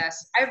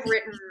process. I've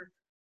written,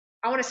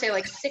 I want to say,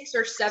 like 6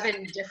 or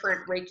 7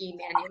 different Reiki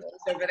manuals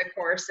over the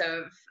course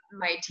of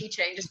my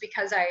teaching, just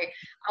because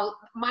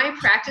my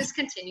practice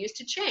continues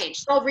to change.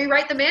 So I'll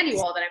rewrite the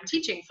manual that I'm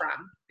teaching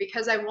from,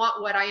 because I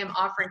want what I am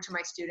offering to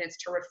my students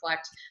to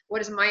reflect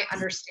what is my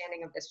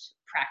understanding of this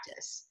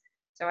practice.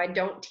 So I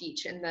don't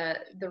teach in the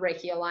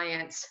Reiki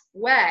Alliance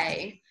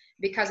way,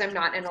 because I'm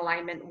not in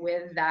alignment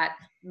with that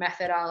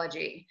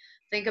methodology.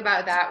 Think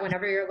about that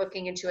whenever you're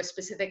looking into a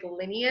specific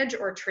lineage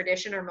or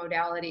tradition or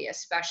modality,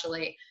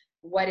 especially.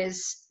 What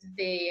is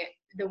the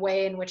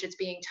way in which it's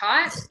being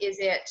taught?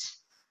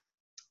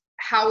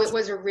 how it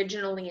was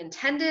originally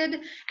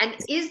intended? And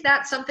is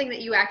that something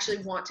that you actually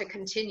want to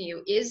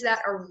continue? Is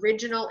that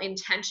original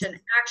intention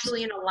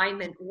actually in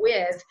alignment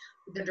with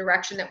the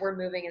direction that we're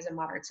moving as a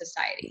modern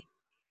society?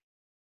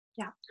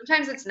 Yeah.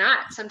 Sometimes it's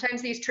not.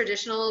 Sometimes these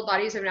traditional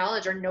bodies of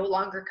knowledge are no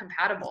longer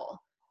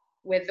compatible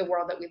with the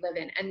world that we live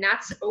in, and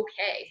that's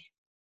okay.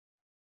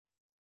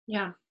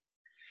 Yeah.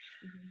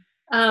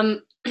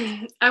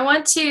 I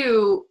want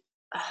to,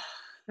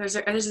 there's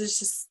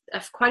just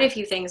quite a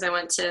few things I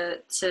want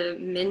to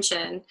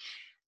mention.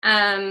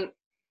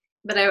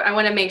 But I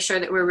want to make sure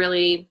that we're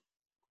really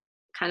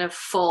kind of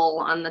full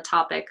on the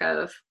topic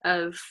of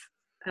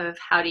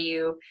how do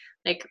you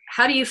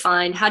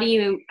find, how do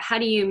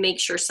you make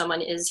sure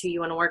someone is who you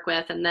want to work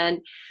with? And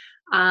then,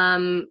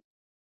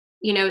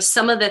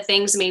 some of the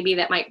things maybe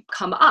that might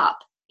come up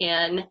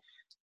in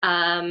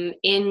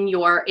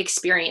your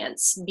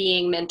experience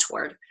being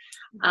mentored.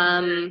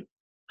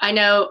 I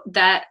know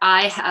that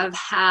I have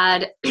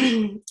had,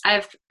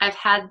 I've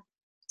had,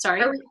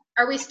 sorry.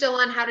 Are we still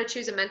on how to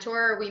choose a mentor,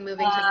 or are we moving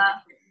to the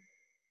next?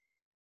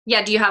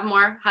 Yeah, do you have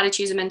more? How to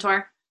choose a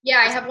mentor? Yeah,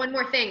 I have one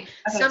more thing.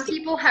 Okay. Some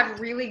people have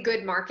really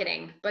good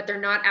marketing, but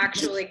they're not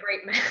actually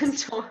great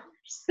mentors.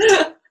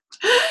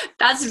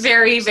 That's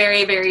very,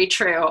 very, very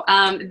true.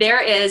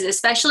 There is,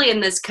 especially in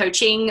this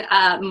coaching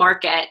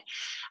market,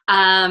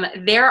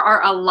 there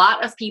are a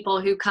lot of people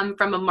who come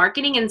from a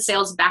marketing and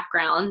sales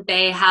background.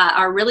 They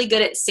are really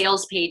good at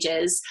sales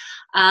pages.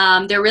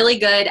 They're really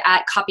good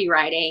at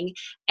copywriting,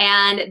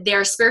 and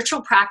their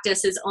spiritual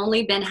practice has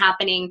only been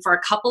happening for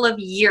a couple of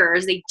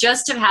years. They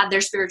just have had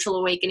their spiritual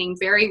awakening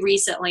very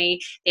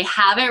recently. They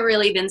haven't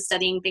really been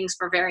studying things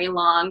for very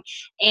long.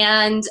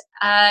 And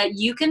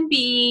you can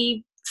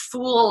be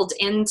fooled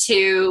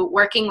into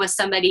working with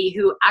somebody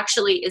who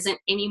actually isn't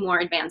any more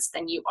advanced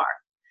than you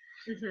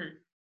are. Mm-hmm.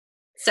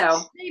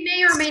 So they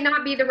may or may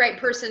not be the right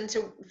person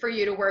for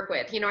you to work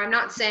with. I'm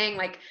not saying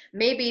like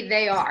maybe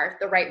they are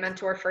the right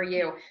mentor for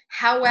you.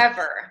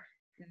 However,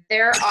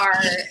 there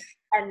are,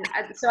 and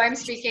so I'm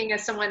speaking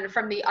as someone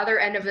from the other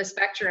end of the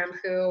spectrum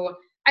who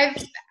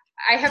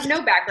I have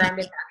no background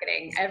in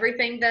marketing.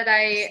 Everything that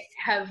I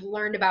have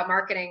learned about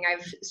marketing,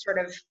 I've sort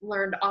of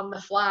learned on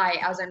the fly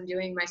as I'm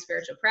doing my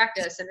spiritual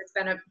practice. And it's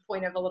been a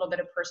point of a little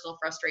bit of personal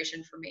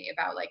frustration for me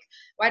about like,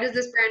 why does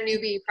this brand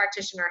newbie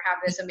practitioner have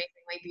this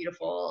amazingly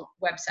beautiful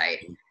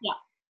website?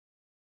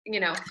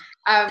 Yeah.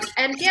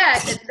 And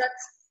yet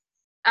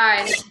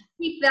that's,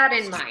 keep that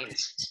in mind,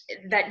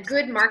 that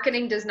good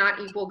marketing does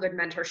not equal good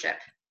mentorship.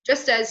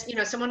 Just as,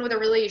 someone with a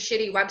really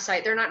shitty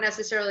website, they're not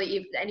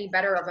necessarily any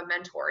better of a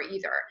mentor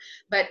either.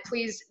 But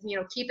please,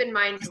 keep in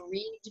mind,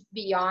 read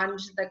beyond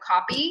the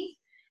copy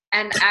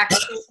and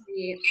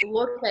actually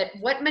look at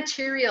what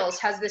materials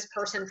has this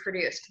person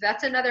produced.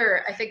 That's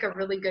another, I think, a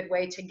really good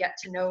way to get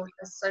to know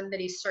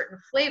somebody's certain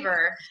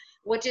flavor.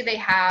 What do they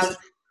have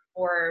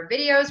for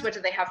videos? What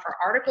do they have for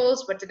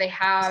articles? What do they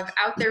have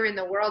out there in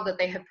the world that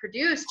they have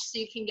produced, so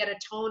you can get a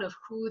tone of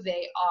who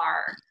they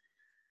are?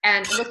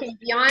 And looking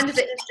beyond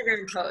the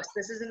Instagram post,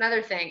 this is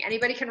another thing.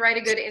 Anybody can write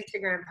a good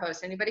Instagram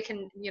post. Anybody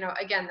can,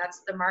 again,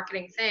 that's the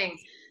marketing thing.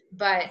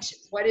 But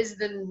what is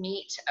the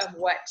meat of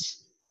what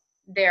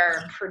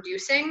they're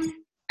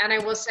producing? And I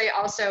will say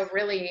also,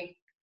 really,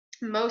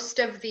 most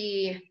of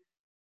the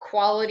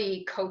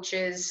quality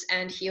coaches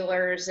and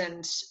healers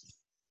and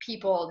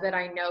people that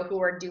I know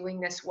who are doing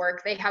this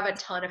work, they have a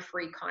ton of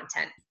free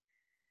content.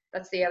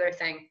 That's the other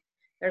thing.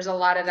 There's a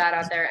lot of that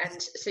out there.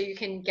 And so you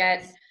can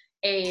get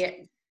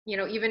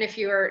even if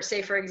you're,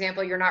 say, for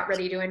example, you're not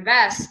ready to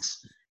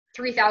invest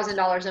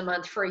 $3,000 a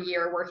month for a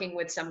year working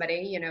with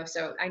somebody,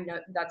 so I know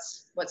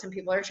that's what some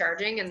people are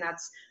charging, and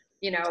that's,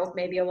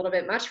 maybe a little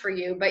bit much for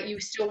you, but you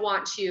still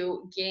want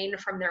to gain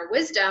from their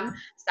wisdom,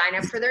 sign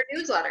up for their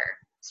newsletter,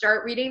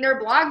 start reading their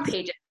blog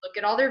pages, look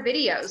at all their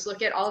videos,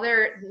 look at all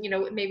their,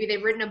 maybe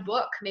they've written a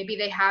book, maybe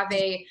they have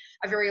a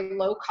very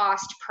low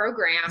cost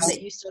program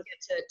that you still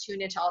get to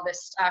tune into all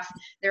this stuff.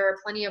 There are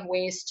plenty of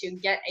ways to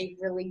get a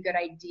really good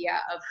idea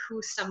of who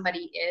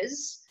somebody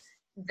is,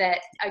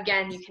 that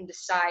again, you can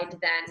decide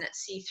then,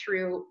 see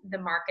through the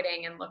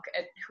marketing and look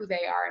at who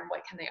they are and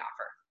what can they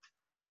offer.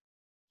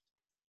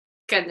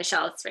 Good,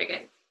 Michelle, it's very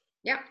good.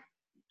 Yeah.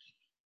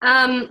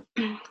 I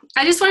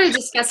just want to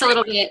discuss a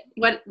little bit.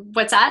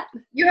 What's that?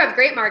 You have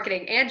great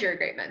marketing and you're a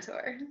great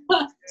mentor.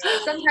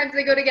 Sometimes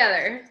they go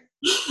together.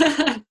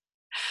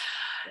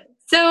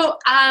 So,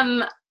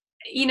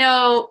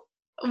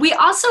 we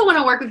also want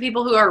to work with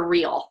people who are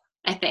real.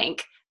 I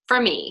think for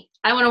me,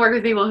 I want to work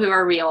with people who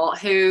are real,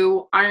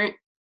 who aren't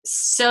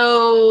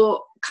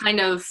so kind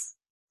of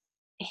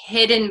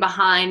hidden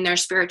behind their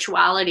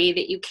spirituality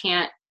that you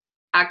can't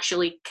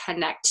actually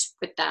connect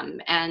with them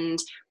and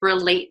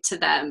relate to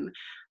them.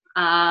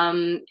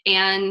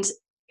 And,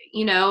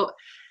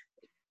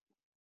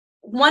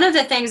 one of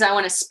the things I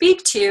want to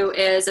speak to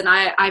is, and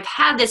I've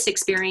had this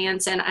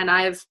experience, and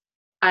I've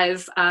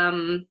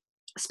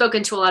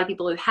spoken to a lot of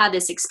people who've had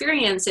this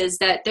experience, is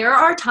that there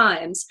are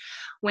times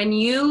when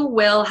you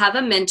will have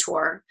a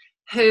mentor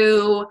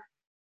who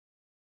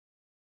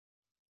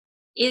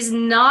is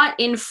not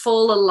in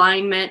full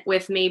alignment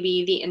with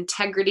maybe the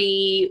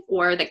integrity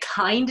or the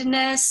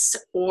kindness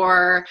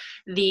or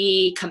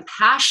the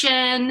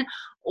compassion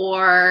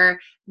or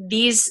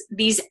these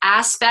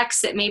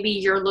aspects that maybe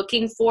you're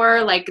looking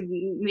for, like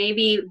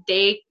maybe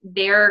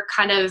they're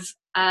kind of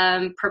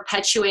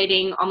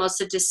perpetuating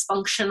almost a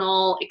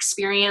dysfunctional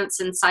experience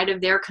inside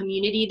of their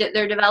community that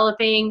they're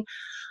developing.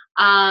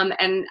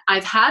 And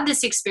I've had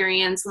this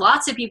experience,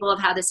 lots of people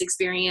have had this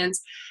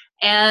experience,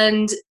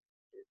 and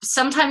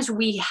sometimes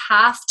we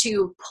have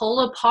to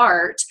pull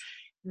apart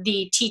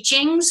the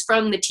teachings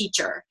from the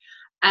teacher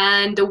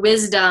and the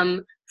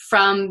wisdom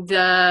from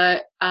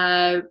the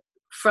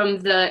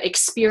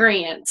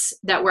experience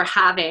that we're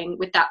having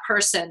with that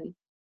person.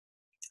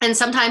 And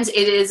sometimes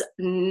it is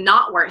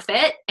not worth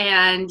it,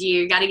 and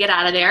you got to get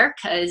out of there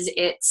because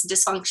it's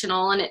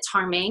dysfunctional and it's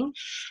harming.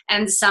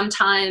 And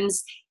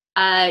sometimes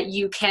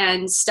you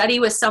can study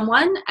with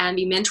someone and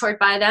be mentored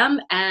by them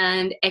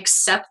and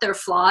accept their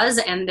flaws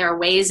and their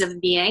ways of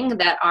being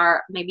that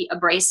are maybe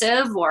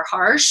abrasive or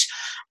harsh,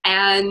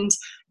 and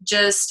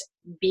just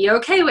be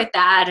okay with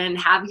that and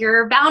have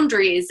your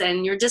boundaries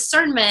and your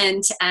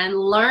discernment and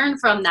learn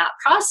from that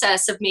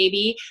process of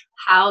maybe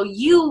how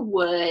you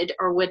would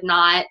or would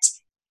not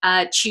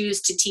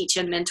choose to teach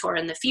and mentor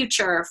in the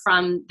future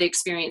from the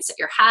experience that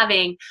you're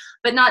having,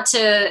 but not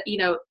to,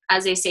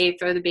 as they say,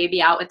 throw the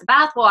baby out with the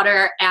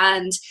bathwater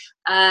and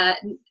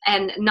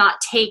not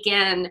take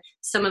in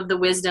some of the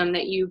wisdom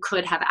that you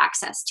could have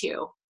access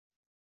to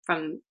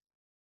from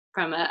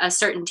a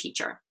certain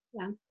teacher.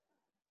 Yeah.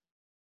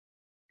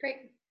 Great.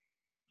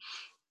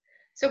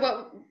 So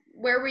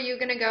where were you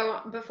going to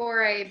go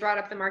before I brought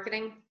up the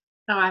marketing?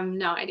 Oh, I have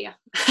no idea.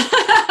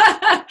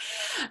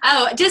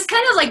 Oh, just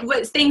kind of like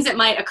what things that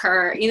might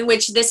occur,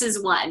 which this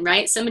is one,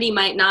 right? Somebody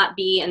might not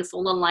be in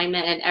full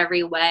alignment in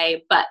every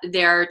way, but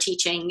their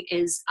teaching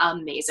is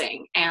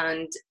amazing.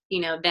 And,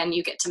 then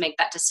you get to make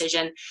that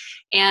decision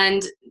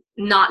and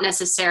not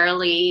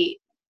necessarily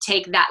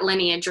take that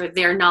lineage or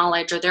their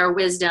knowledge or their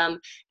wisdom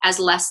as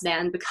less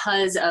than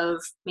because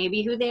of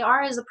maybe who they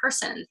are as a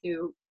person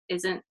who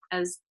isn't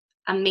as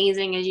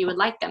amazing as you would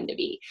like them to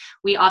be.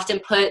 We often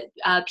put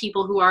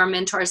people who are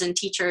mentors and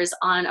teachers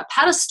on a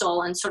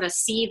pedestal and sort of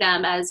see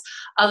them as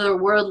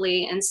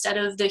otherworldly instead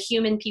of the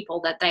human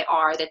people that they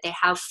are, that they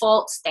have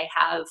faults, they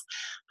have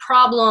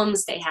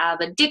problems, they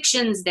have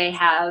addictions, they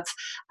have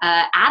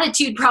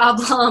attitude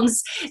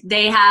problems,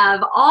 they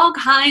have all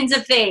kinds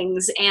of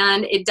things.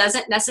 And it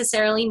doesn't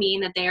necessarily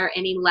mean that they are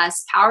any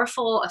less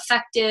powerful,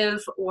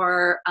 effective,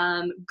 or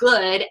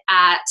good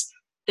at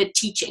the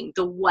teaching,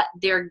 what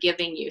they're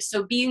giving you.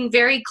 So being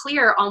very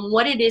clear on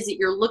what it is that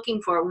you're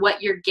looking for,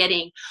 what you're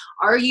getting.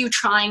 Are you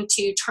trying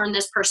to turn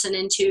this person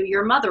into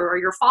your mother or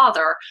your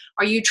father?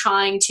 Are you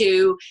trying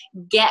to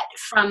get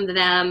from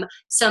them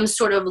some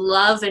sort of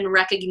love and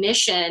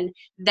recognition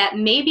that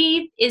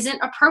maybe isn't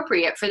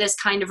appropriate for this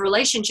kind of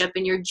relationship,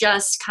 and you're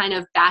just kind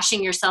of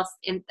bashing yourself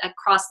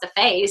across the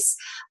face,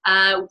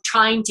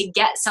 trying to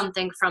get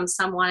something from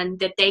someone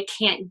that they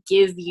can't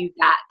give you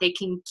that. They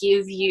can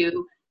give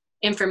you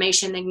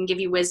information, they can give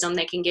you wisdom,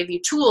 they can give you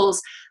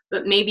tools,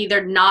 but maybe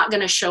they're not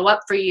going to show up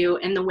for you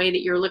in the way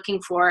that you're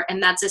looking for.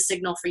 And that's a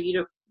signal for you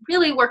to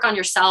really work on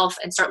yourself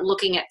and start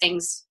looking at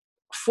things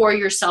for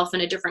yourself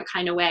in a different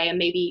kind of way, and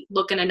maybe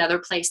look in another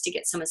place to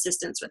get some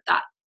assistance with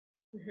that.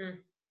 Mm-hmm.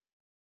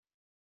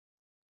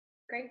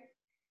 Great.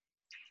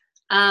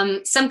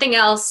 Something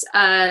else,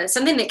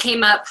 something that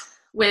came up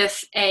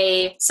with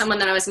someone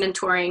that I was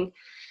mentoring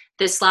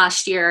this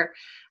last year,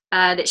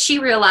 that she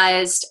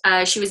realized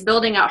she was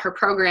building out her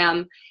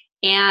program,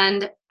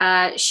 and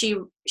she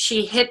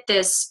hit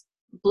this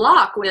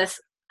block with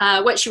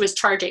what she was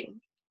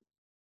charging.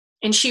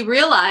 And she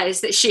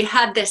realized that she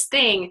had this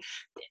thing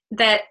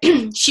that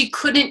she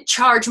couldn't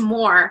charge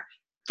more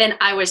than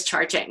I was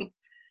charging.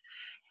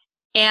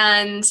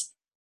 And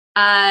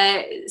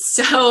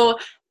so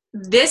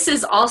this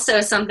is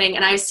also something,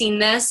 and I've seen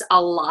this a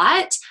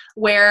lot,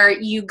 where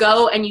you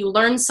go and you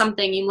learn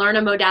something, you learn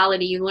a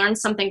modality, you learn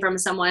something from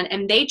someone,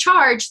 and they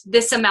charge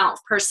this amount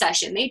per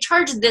session. They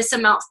charge this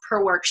amount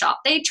per workshop.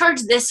 They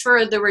charge this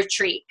for the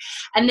retreat.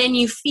 And then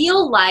you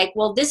feel like,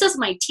 well, this is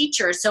my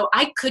teacher, so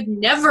I could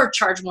never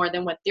charge more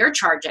than what they're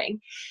charging.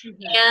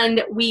 Mm-hmm.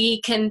 And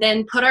we can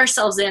then put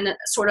ourselves in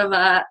sort of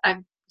a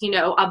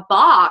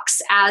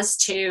box as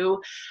to,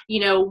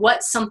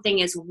 what something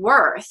is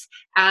worth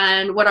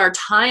and what our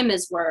time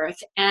is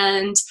worth.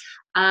 And,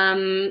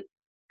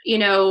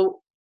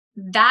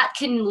 that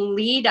can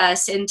lead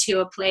us into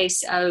a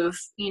place of,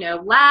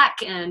 lack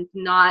and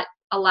not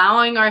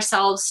allowing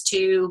ourselves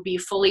to be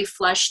fully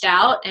fleshed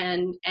out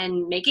and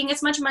making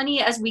as much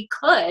money as we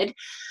could.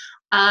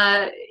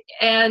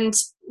 And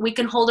we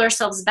can hold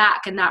ourselves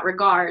back in that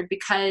regard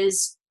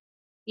because,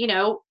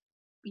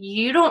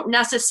 you don't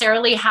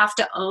necessarily have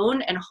to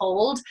own and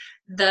hold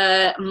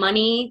the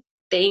money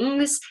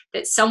things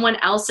that someone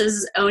else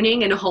is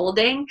owning and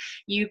holding.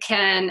 You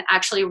can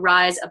actually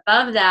rise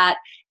above that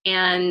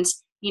and,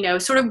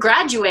 sort of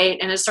graduate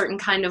in a certain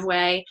kind of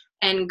way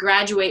and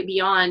graduate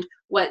beyond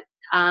what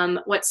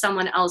what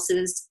someone else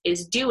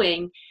is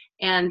doing,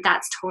 and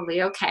that's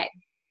totally okay.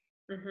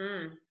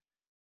 Mm-hmm.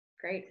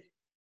 Great.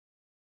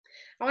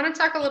 I want to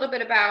talk a little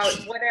bit about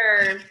what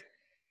are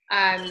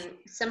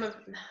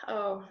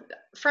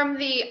from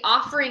the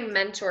offering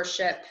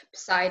mentorship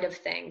side of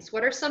things,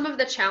 what are some of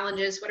the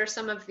challenges? What are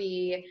some of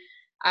the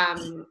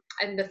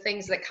and the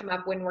things that come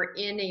up when we're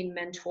in a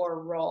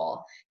mentor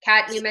role?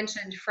 Kat, you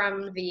mentioned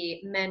from the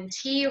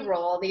mentee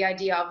role, the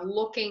idea of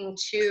looking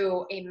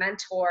to a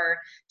mentor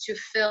to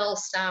fill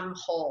some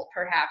hole,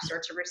 perhaps, or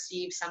to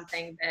receive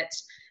something that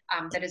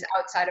is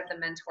outside of the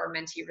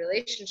mentor-mentee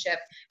relationship.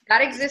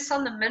 That exists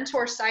on the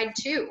mentor side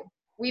too.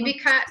 We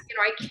become,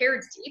 I care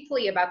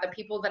deeply about the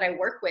people that I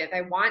work with.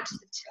 I want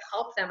to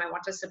help them. I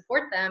want to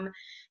support them.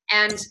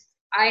 And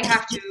I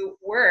have to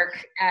work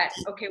at,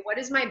 okay, what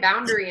is my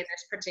boundary in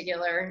this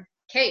particular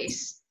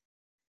case?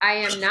 I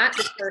am not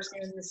this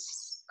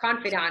person's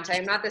confidant. I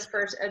am not this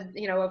person,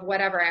 of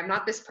whatever. I'm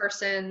not this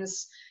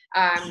person's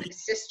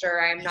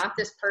sister. I am not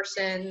this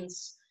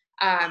person's,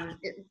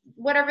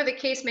 whatever the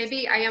case may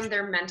be. I am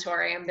their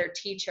mentor. I am their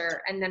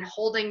teacher. And then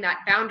holding that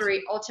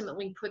boundary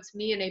ultimately puts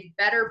me in a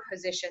better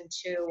position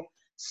to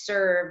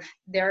serve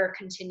their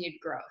continued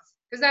growth.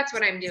 Because that's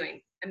what I'm doing.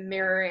 I'm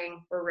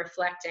mirroring or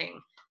reflecting,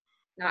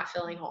 not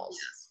filling holes.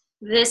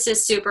 This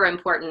is super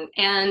important.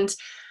 And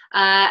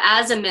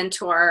as a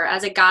mentor,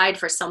 as a guide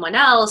for someone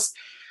else,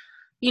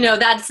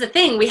 that's the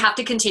thing. We have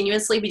to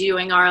continuously be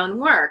doing our own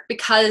work,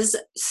 because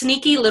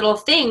sneaky little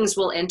things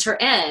will enter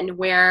in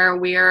where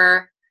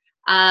we're,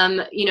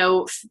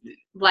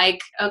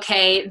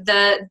 okay,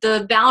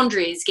 the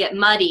boundaries get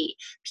muddy.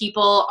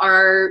 People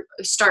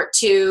start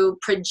to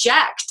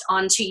project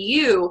onto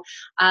you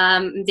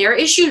their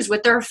issues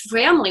with their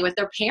family, with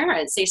their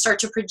parents. They start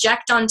to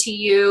project onto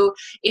you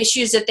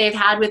issues that they've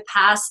had with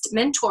past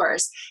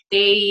mentors.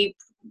 They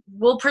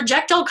will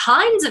project all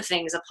kinds of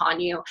things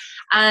upon you.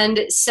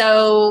 And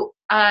so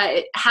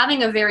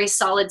having a very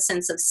solid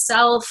sense of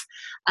self,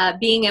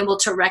 being able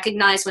to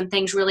recognize when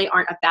things really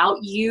aren't about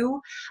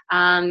you,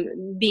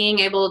 being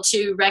able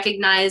to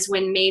recognize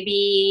when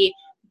maybe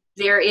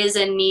there is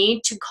a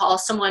need to call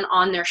someone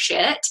on their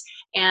shit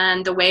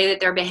and the way that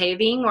they're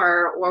behaving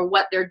or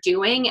what they're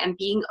doing, and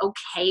being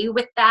okay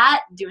with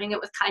that, doing it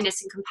with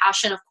kindness and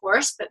compassion, of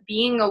course, but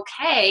being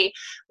okay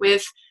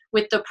with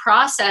the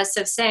process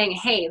of saying,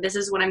 hey, this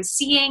is what I'm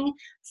seeing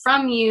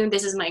from you.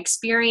 This is my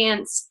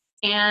experience.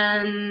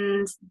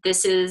 And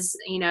this is,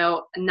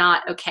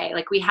 not okay.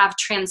 Like, we have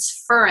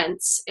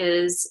transference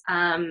is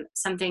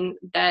something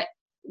that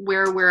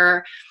where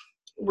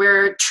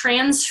we're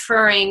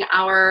transferring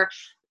our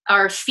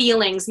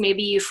feelings,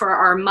 maybe for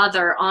our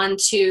mother,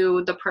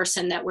 onto the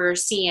person that we're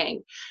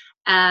seeing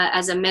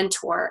as a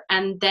mentor.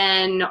 And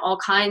then all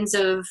kinds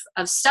of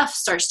stuff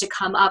starts to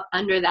come up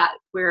under that,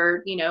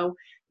 where,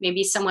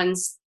 maybe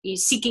someone's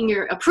seeking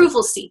your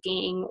approval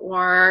seeking,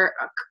 or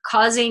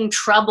causing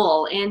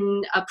trouble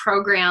in a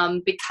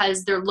program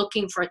because they're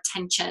looking for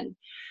attention.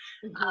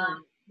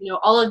 Mm-hmm.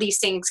 All of these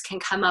things can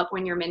come up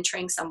when you're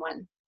mentoring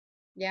someone.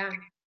 Yeah.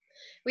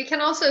 We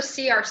can also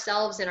see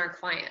ourselves in our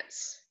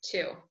clients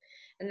too.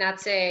 And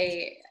that's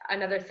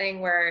another thing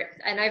where,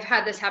 and I've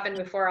had this happen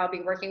before. I'll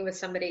be working with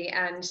somebody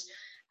and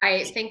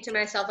I think to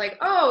myself, like,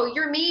 oh,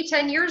 you're me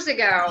 10 years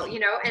ago,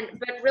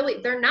 but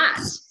really they're not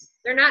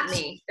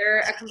me.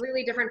 They're a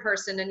completely different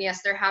person. And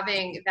yes, they're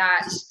having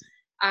that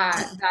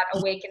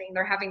awakening.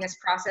 They're having this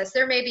process.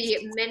 There may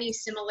be many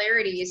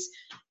similarities.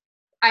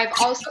 I've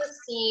also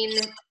seen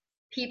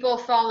people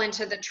fall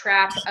into the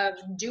trap of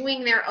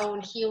doing their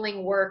own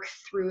healing work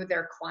through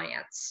their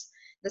clients.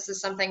 This is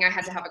something I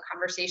had to have a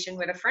conversation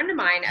with a friend of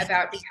mine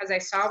about, because I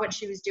saw what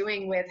she was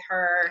doing with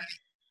her,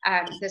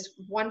 this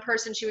one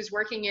person she was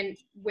working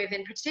with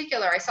in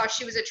particular. I saw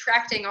she was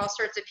attracting all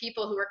sorts of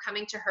people who were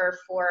coming to her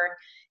for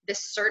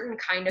this certain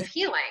kind of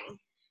healing.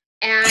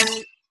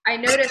 And I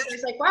noticed, I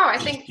was like, wow, I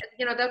think,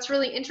 that's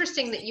really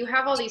interesting that you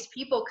have all these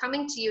people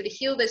coming to you to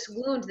heal this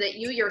wound that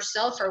you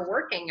yourself are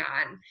working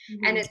on.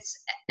 Mm-hmm.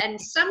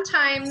 And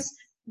sometimes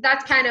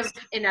that's kind of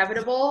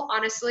inevitable,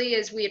 honestly,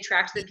 as we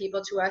attract the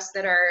people to us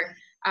that are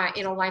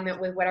in alignment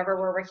with whatever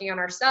we're working on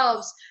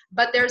ourselves.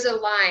 But there's a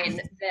line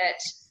that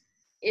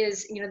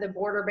is, the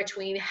border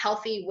between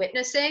healthy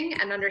witnessing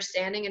and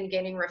understanding and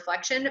gaining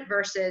reflection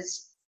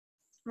versus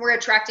we're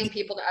attracting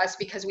people to us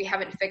because we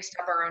haven't fixed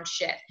up our own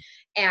shit.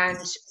 And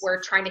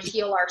we're trying to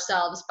heal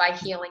ourselves by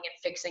healing and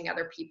fixing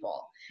other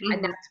people. Mm-hmm.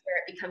 And that's where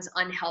it becomes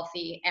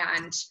unhealthy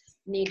and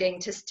needing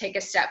to take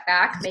a step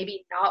back,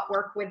 maybe not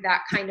work with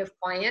that kind of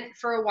client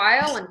for a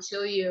while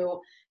until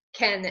you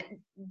can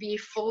be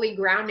fully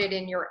grounded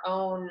in your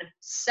own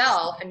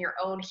self and your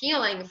own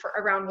healing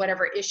around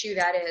whatever issue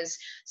that is,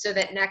 so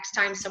that next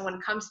time someone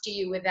comes to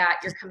you with that,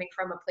 you're coming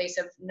from a place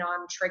of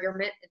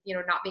non-triggerment,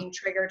 not being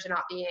triggered,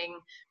 not being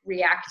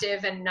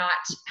reactive, and not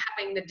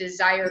having the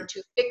desire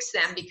to fix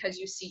them because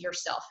you see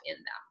yourself in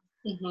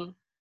them. Mm-hmm.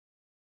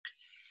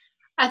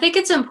 I think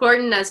it's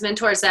important as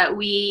mentors that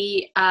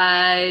we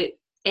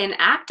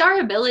enact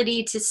our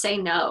ability to say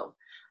no.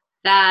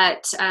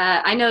 that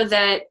I know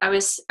that I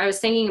was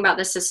thinking about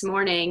this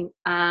morning,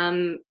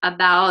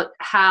 about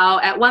how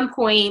at one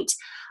point,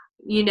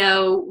 you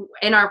know,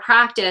 in our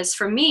practice,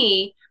 for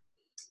me,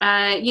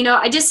 you know,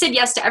 I just said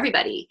yes to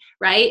everybody,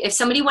 right? If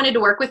somebody wanted to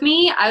work with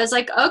me, I was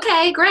like,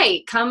 okay,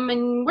 great, come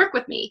and work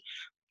with me.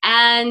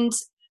 And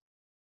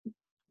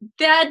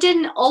that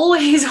didn't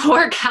always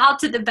work out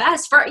to the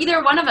best for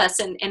either one of us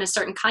in a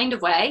certain kind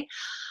of way.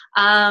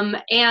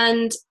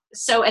 And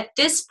so at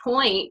this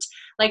point,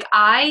 like,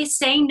 I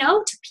say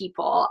no to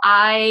people.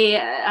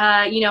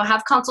 I, you know,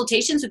 have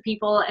consultations with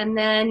people and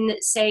then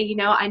say, you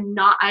know,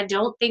 I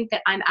don't think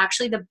that I'm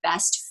actually the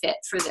best fit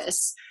for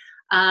this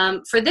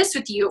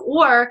with you.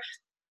 Or,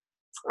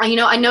 you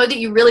know, I know that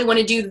you really want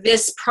to do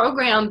this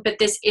program, but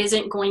this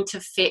isn't going to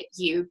fit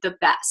you the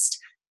best.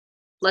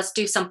 Let's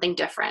do something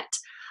different.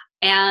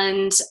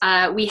 And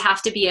we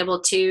have to be able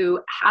to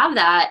have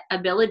that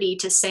ability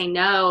to say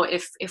no.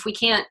 If we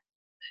can't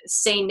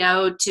say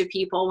no to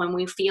people when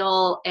we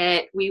feel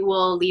it, we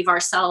will leave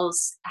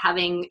ourselves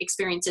having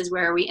experiences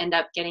where we end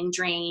up getting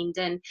drained,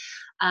 and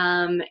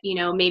you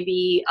know,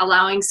 maybe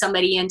allowing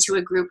somebody into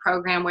a group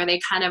program where they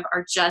kind of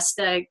are just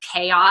the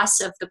chaos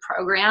of the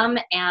program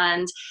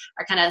and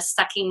are kind of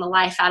sucking the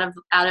life out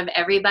of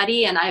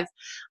everybody. And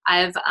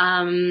I've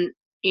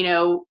you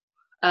know,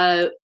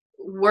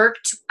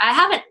 worked, I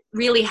haven't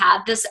really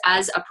had this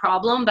as a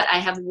problem, but I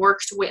have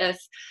worked with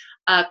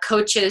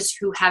coaches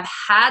who have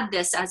had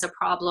this as a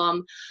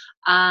problem,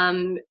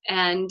 and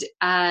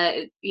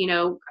you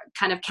know,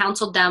 kind of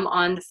counseled them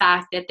on the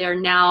fact that they're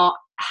now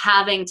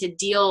having to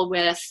deal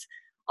with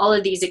all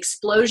of these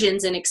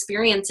explosions and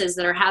experiences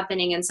that are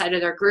happening inside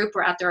of their group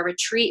or at their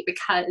retreat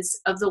because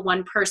of the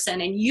one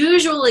person. And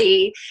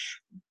usually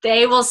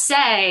they will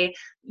say,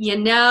 you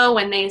know,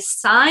 when they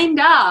signed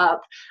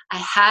up, I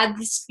had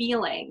this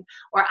feeling,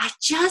 or I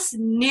just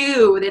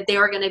knew that they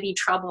were going to be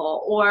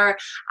trouble, or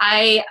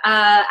I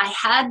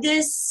had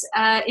this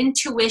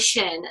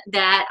intuition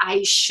that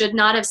I should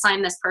not have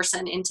signed this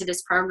person into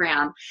this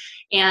program.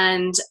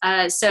 And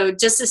so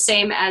just the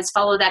same as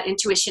follow that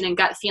intuition and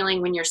gut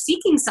feeling when you're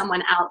seeking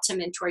someone out to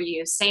mentor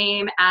you,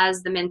 same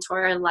as the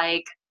mentor,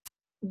 like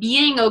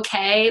being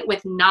okay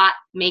with not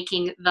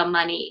making the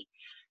money.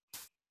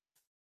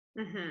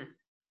 Mm-hmm.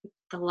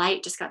 The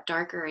light just got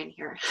darker in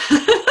here.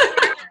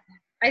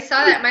 I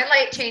saw that. My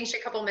light changed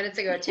a couple minutes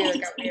ago too.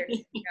 It got weird.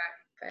 Yeah,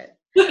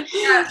 but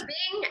yeah,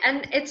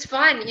 and it's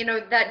fun, you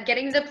know, that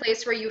getting to the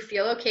place where you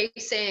feel okay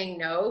saying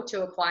no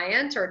to a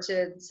client or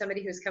to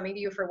somebody who's coming to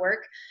you for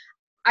work.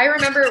 I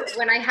remember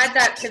when I had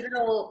that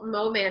pivotal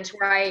moment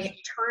where I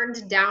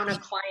turned down a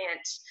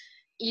client,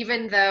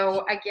 even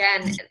though,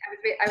 again,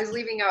 I was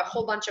leaving a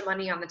whole bunch of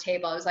money on the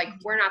table. I was like,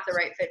 we're not the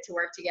right fit to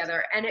work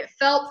together. And it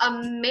felt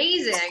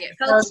amazing. It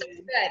felt so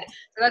good.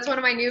 So that's one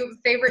of my new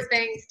favorite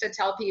things to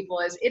tell people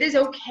is it is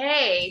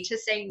okay to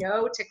say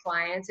no to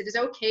clients. It is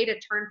okay to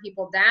turn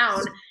people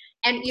down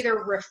and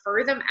either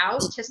refer them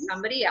out to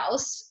somebody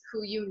else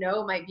who you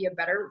know might be a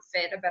better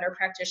fit, a better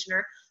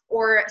practitioner,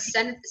 or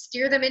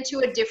steer them into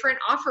a different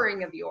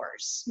offering of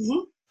yours.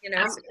 Mm-hmm. You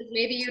know,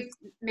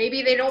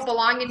 maybe they don't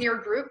belong in your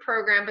group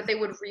program, but they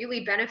would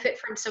really benefit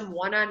from some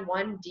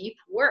one-on-one deep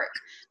work.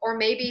 Or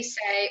maybe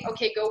say,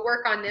 okay, go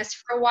work on this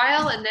for a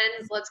while, and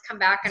then let's come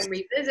back and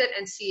revisit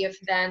and see if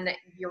then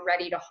you're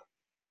ready to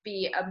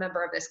be a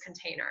member of this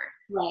container.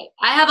 Right.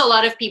 I have a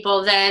lot of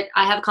people that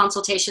I have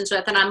consultations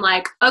with, and I'm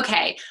like,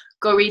 okay,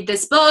 go read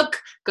this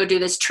book, go do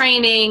this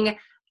training,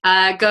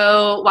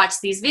 go watch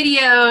these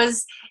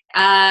videos,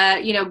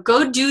 you know,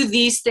 go do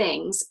these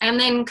things, and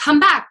then come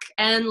back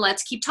and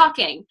let's keep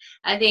talking.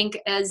 I think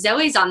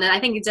Zoe's on that. I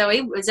think Zoe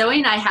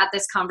and I had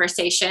this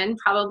conversation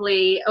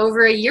probably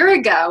over a year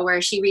ago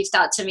where she reached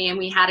out to me and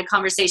we had a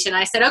conversation.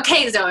 I said,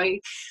 okay,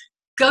 Zoe,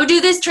 go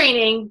do this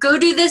training, go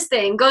do this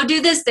thing, go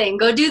do this thing,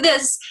 go do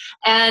this,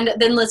 and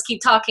then let's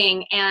keep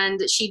talking. And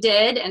she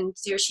did, and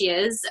here she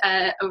is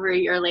over a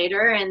year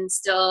later and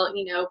still,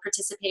 you know,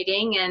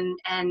 participating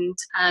and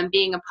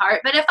being a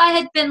part. But if I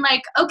had been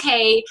like,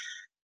 okay,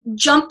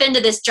 jump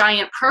into this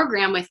giant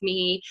program with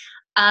me,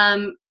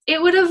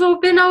 it would have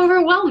been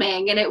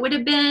overwhelming, and it would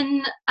have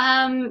been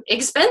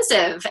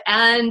expensive,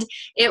 and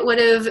it would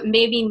have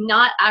maybe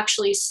not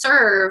actually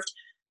served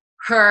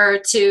her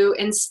to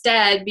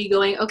instead be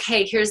going,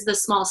 okay, here's the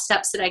small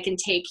steps that I can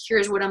take.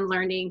 Here's what I'm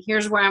learning.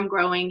 Here's where I'm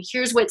growing.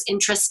 Here's what's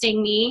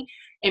interesting me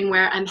and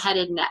where I'm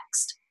headed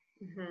next.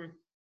 Mm-hmm.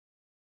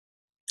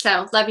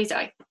 So love you,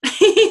 Zoe.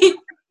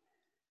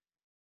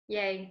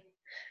 Yay.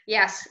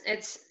 Yes,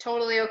 it's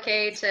totally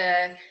okay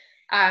to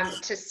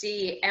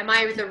see, am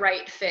I the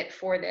right fit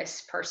for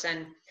this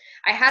person?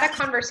 I had a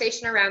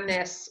conversation around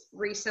this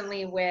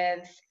recently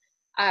with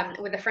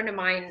a friend of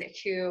mine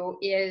who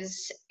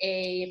is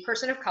a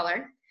person of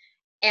color,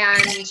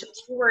 and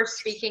we were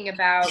speaking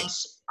about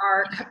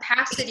our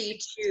capacity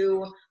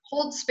to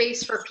hold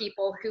space for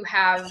people who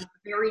have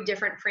very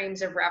different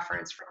frames of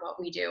reference from what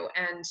we do,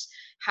 and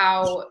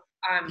how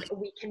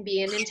we can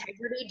be in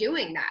integrity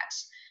doing that.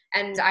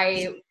 And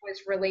I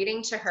was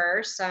relating to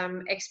her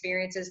some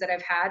experiences that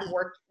I've had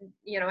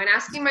and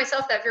asking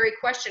myself that very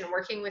question,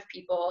 working with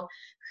people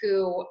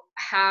who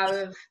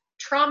have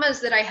traumas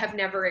that I have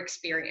never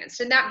experienced,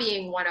 and that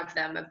being one of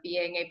them, of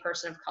being a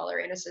person of color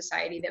in a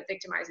society that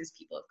victimizes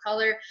people of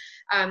color.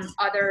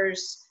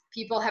 Others,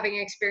 people having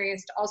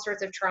experienced all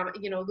sorts of trauma,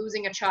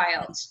 losing a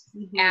child,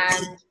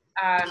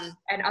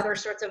 and other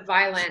sorts of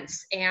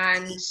violence,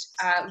 and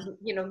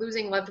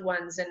losing loved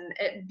ones, and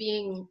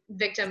being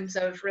victims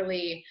of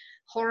really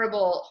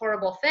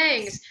horrible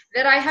things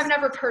that I have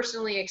never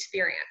personally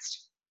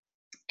experienced.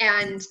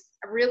 And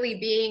really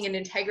being in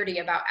integrity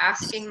about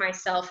asking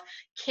myself,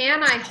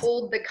 can I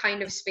hold the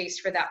kind of space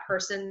for that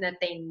person that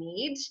they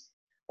need?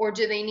 Or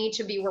do they need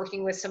to be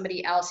working with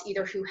somebody else,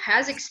 either who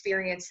has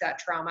experienced that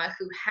trauma,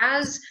 who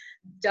has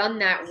done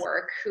that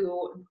work,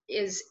 who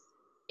is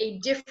a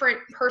different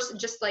person,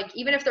 just like,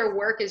 even if their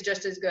work is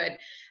just as good,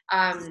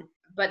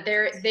 but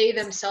they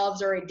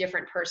themselves are a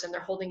different person.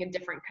 They're holding a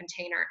different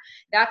container.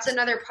 That's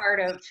another part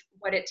of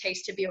what it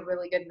takes to be a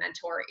really good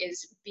mentor,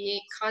 is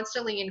being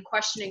constantly in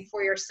questioning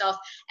for yourself,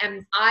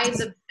 am I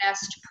the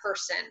best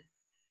person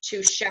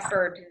to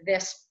shepherd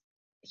this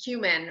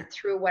human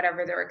through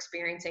whatever they're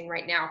experiencing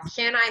right now?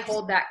 Can I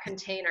hold that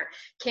container?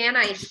 Can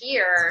I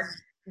hear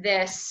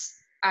this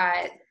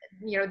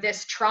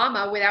this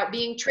trauma without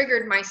being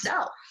triggered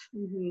myself?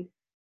 Mm-hmm.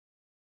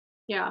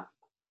 Yeah,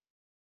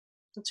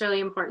 that's really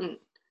important.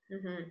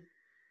 Mm-hmm.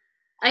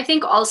 I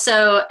think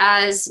also,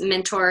 as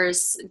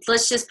mentors,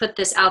 let's just put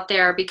this out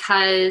there,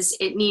 because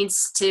it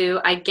needs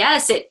to, I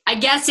guess it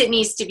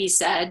needs to be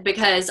said,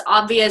 because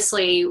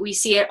obviously we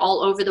see it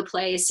all over the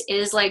place,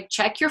 is like,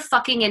 check your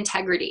fucking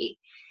integrity.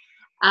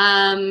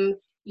 It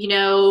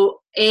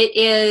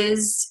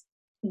is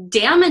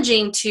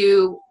damaging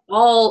to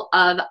all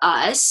of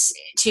us,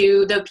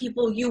 to the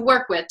people you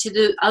work with, to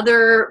the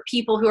other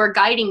people who are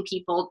guiding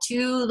people,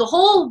 to the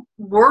whole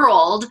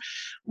world,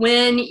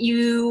 when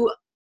you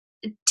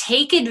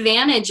take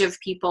advantage of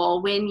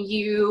people, when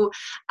you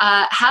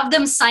have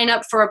them sign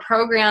up for a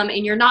program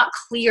and you're not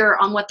clear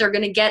on what they're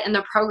going to get in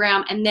the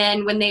program, and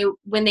then when they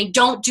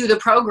don't do the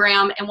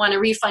program and want a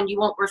refund, you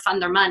won't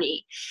refund their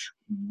money.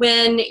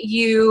 When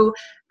you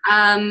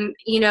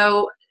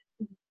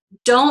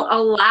don't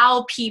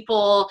allow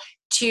people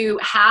to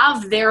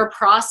have their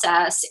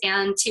process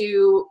and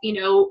to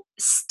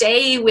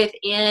stay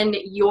within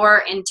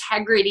your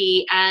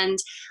integrity and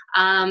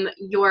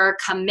your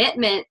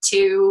commitment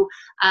to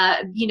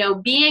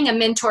being a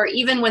mentor,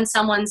 even when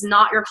someone's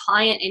not your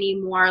client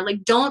anymore.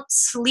 Like, don't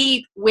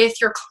sleep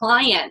with your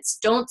clients,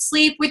 don't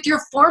sleep with your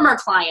former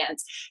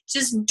clients,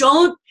 just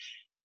don't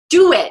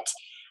do it.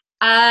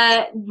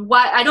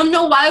 Why, I don't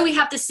know why we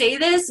have to say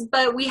this,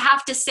 but we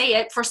have to say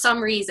it for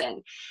some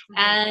reason.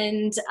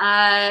 And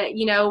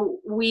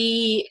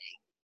we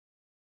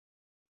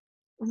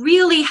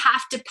really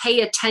have to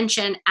pay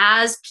attention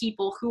as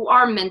people who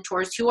are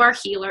mentors, who are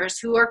healers,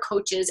 who are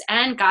coaches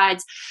and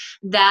guides,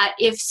 that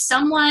if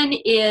someone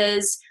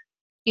is,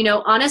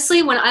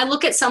 honestly, when I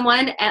look at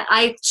someone and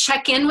I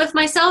check in with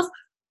myself,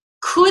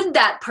 could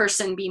that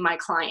person be my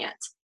client?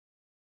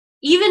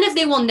 Even if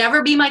they will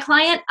never be my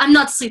client, I'm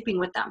not sleeping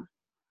with them.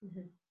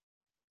 Mm-hmm.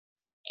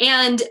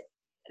 And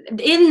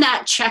in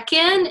that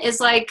check-in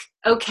is like,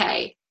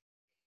 okay,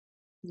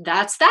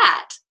 that's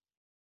that.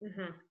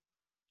 Mm-hmm.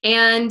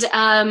 And,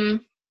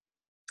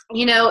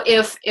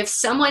 if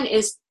someone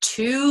is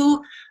too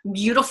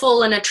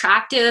beautiful and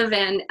attractive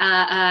and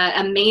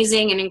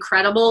amazing and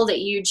incredible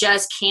that you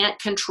just can't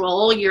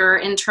control your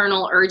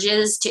internal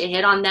urges to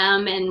hit on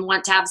them and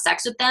want to have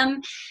sex with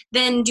them,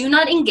 then do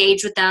not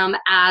engage with them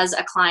as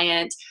a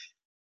client.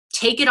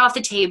 Take it off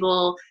the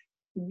table.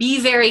 Be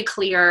very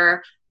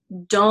clear.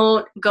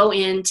 Don't go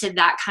into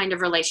that kind of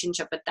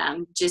relationship with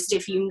them. Just,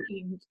 if you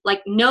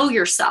know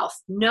yourself,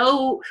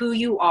 know who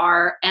you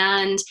are,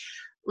 and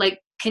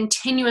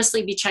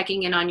continuously be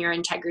checking in on your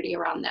integrity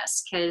around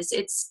this, because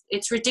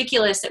it's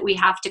ridiculous that we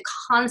have to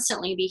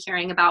constantly be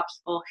hearing about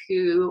people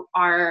who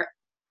are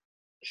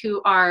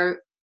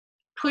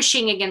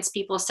pushing against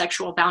people's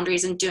sexual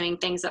boundaries and doing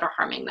things that are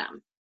harming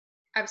them.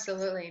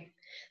 Absolutely.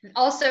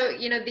 Also,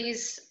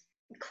 these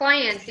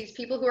clients, these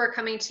people who are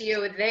coming to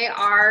you, they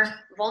are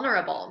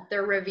vulnerable.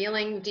 They're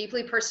revealing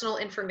deeply personal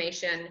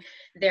information.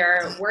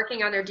 They're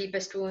working on their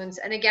deepest wounds.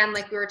 And again,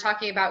 like we were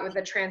talking about with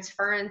the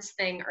transference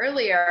thing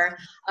earlier,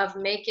 of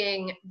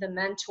making the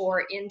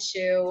mentor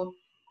into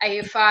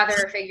a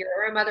father figure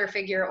or a mother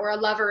figure or a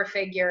lover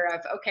figure,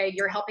 of, okay,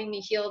 you're helping me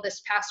heal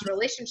this past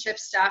relationship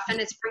stuff, and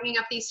it's bringing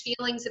up these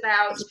feelings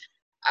about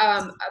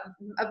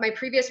of my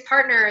previous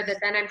partner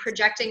that then I'm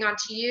projecting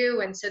onto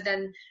you. And so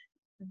then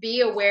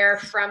be aware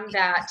from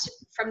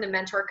the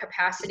mentor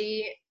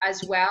capacity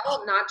as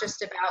well, not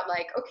just about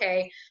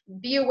okay,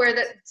 be aware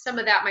that some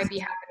of that might be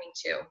happening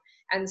too.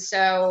 And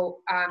so,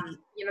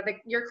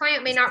 your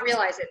client may not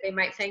realize it. They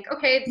might think,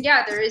 okay,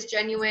 yeah, there is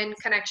genuine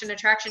connection,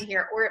 attraction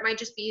here, or it might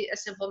just be a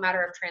simple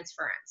matter of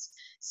transference.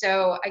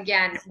 So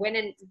again,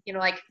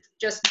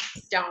 just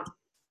don't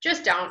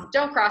just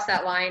don't cross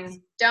that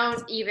line.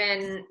 Don't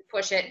even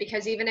push it,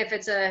 because even if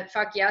it's a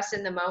fuck yes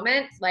in the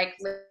moment, like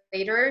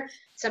later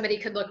somebody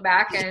could look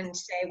back and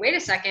say, wait a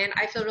second,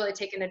 I feel really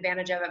taken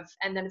advantage of,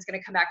 and then it's going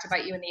to come back to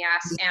bite you in the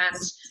ass. And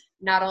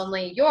not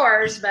only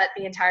yours, but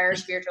the entire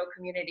spiritual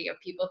community of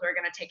people who are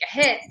going to take a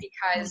hit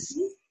because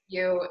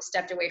you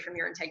stepped away from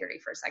your integrity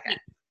for a second.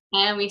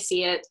 And we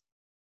see it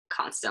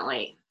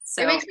constantly.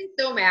 So it makes me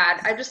so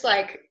mad. I'm just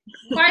like,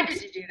 why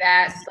did you do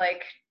that?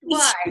 Like,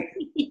 why?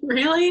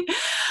 Really?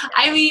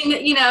 I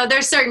mean, you know,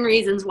 there's certain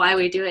reasons why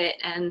we do it,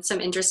 and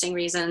some interesting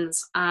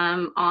reasons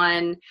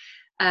on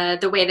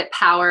the way that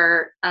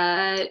power,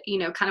 you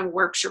know, kind of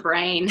works your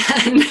brain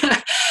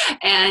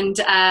and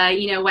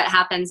you know, what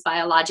happens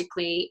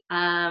biologically,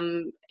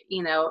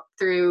 you know,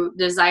 through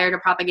desire to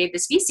propagate the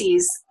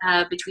species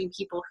between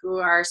people who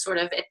are sort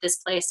of at this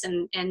place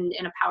and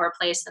in a power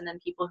place, and then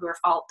people who are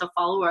the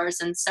followers.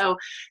 And so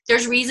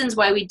there's reasons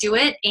why we do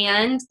it,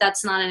 and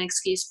that's not an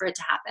excuse for it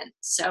to happen.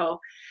 So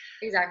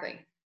exactly.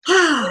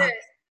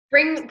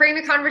 bring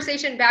the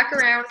conversation back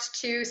around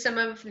to some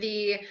of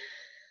the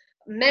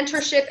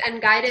mentorship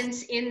and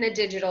guidance in the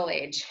digital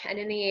age and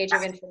in the age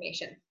of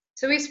information.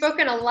 So we've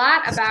spoken a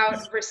lot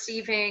about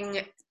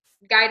receiving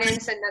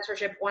guidance and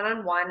mentorship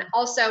one-on-one.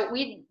 Also,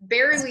 we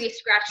barely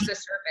scratched the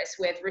surface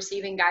with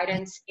receiving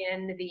guidance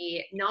in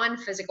the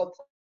non-physical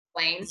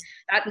plane.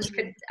 That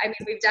could, I mean,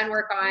 we've done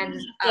work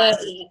on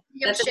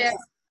mediumship.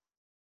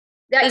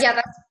 That's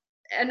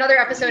another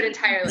episode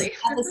entirely.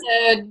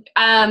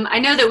 I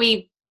know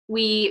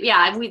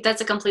that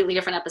that's a completely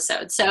different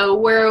episode. So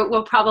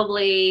we'll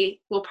probably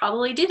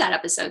do that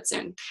episode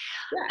soon.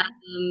 Yeah.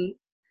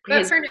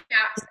 But for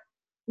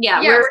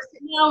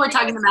now, we're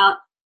talking about,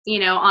 you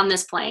know, on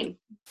this plane.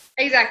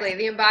 Exactly.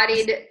 The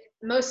embodied,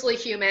 mostly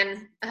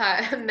human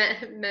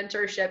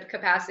mentorship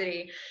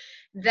capacity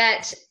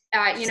that,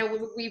 you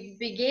know, we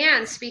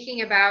began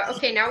speaking about,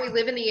 okay, now we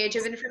live in the age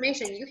of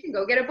information. You can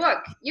go get a book.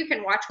 You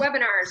can watch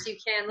webinars. You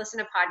can listen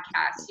to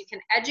podcasts. You can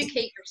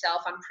educate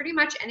yourself on pretty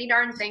much any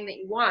darn thing that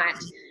you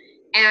want.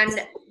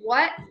 And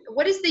what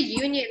is the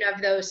union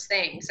of those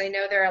things? I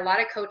know there are a lot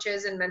of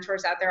coaches and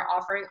mentors out there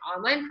offering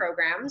online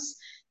programs.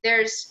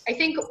 I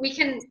think we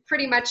can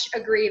pretty much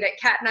agree that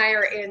Kat and I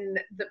are in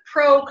the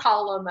pro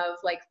column of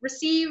like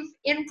receive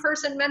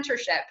in-person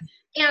mentorship.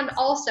 And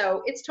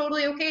also it's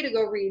totally okay to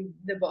go read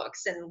the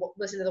books and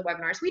listen to the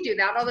webinars. We do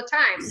that all the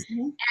time.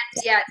 Mm-hmm.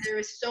 And yet there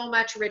is so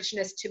much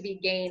richness to be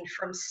gained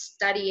from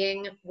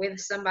studying with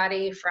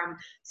somebody, from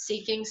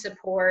seeking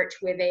support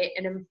with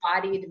an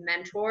embodied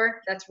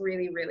mentor. That's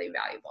really, really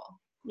valuable.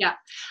 Yeah.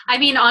 I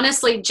mean,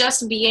 honestly,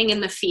 just being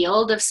in the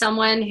field of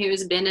someone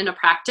who's been in a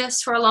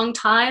practice for a long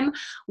time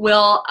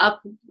will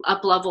up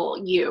level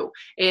you.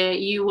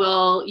 You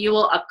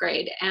will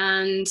upgrade.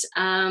 And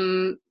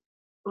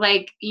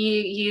like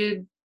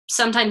you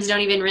sometimes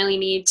don't even really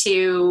need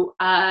to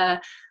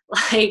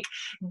like,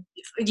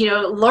 you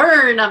know,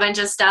 learn a bunch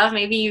of stuff.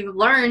 Maybe you've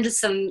learned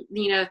some,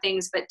 you know,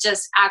 things, but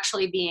just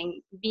actually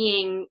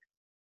being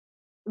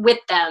with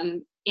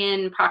them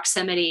in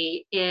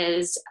proximity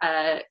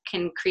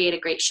can create a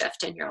great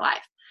shift in your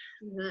life.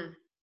 Mm-hmm.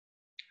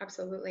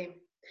 Absolutely.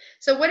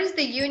 So what is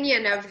the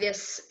union of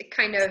this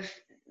kind of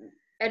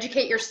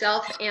educate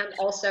yourself and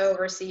also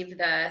receive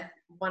the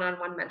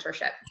one-on-one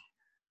mentorship?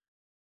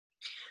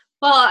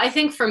 Well, I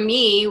think for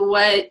me,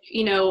 what,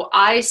 you know,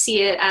 I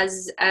see it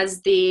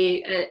as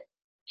the,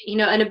 you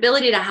know, an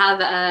ability to have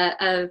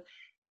a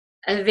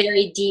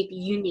very deep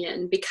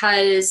union,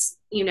 because,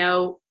 you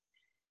know,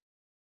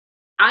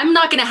 I'm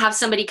not going to have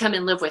somebody come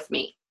and live with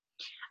me.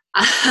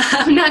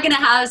 I'm not going to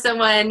have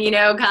someone, you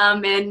know,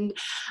 come and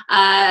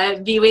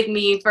be with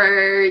me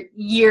for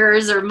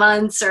years or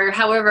months or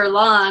however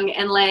long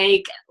and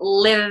like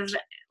live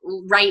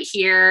right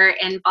here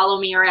and follow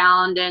me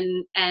around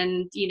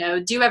and you know,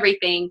 do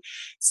everything.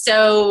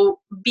 So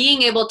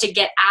being able to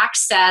get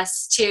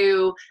access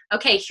to,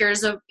 okay,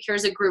 here's a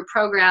group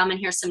program and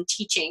here's some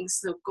teachings,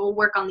 so go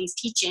work on these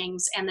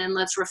teachings and then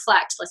let's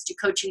reflect, let's do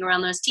coaching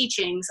around those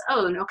teachings.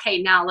 Oh, and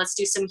okay, now let's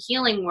do some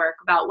healing work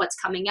about what's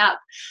coming up.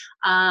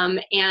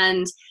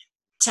 And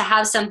to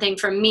have something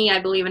from me, I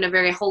believe in a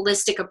very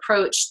holistic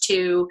approach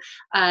to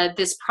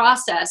this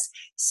process.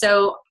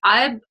 So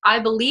I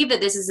believe that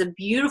this is a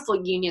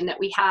beautiful union that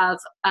we have,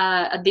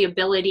 the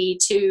ability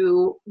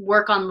to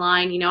work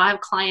online. You know, I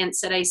have clients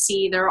that I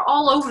see, they're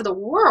all over the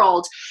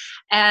world,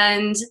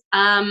 and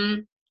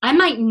I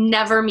might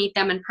never meet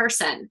them in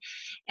person.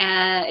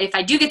 If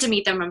I do get to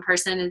meet them in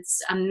person,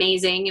 it's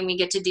amazing, and we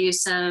get to do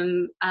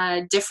some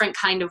different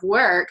kind of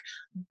work.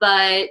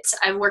 But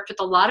I've worked with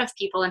a lot of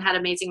people and had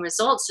amazing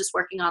results just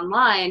working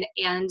online.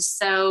 And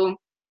so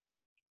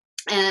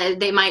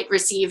they might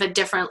receive at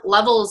different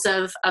levels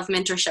of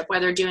mentorship,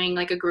 whether doing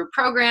like a group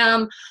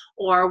program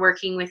or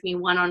working with me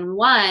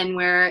one-on-one,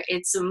 where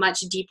it's a much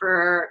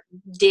deeper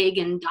dig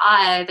and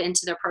dive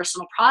into their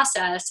personal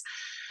process.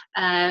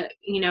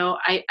 You know,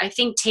 I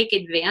think take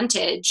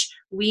advantage.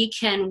 We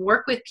can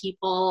work with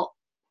people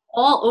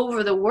all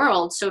over the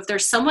world. So if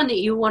there's someone that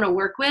you want to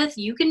work with,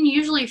 you can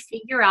usually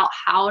figure out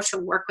how to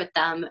work with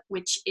them,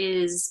 which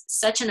is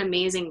such an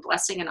amazing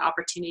blessing and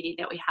opportunity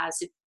that we have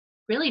to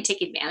really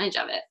take advantage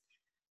of it.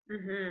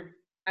 Mm-hmm.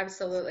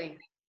 Absolutely.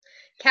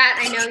 Kat,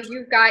 I know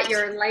you've got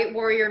your Light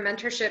Warrior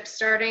mentorship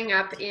starting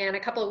up in a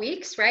couple of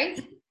weeks, right?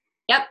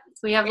 Yep.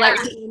 We have Light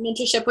Warrior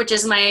Mentorship, which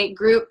is my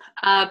group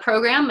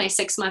program, my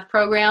 6-month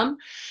program.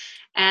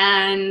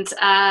 And,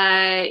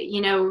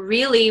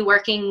 really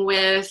working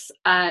with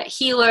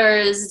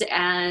healers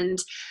and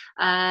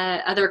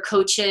other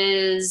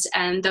coaches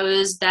and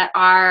those that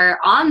are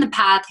on the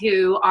path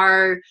who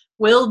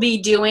will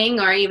be doing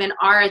or even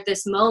are at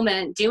this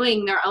moment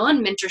doing their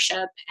own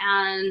mentorship.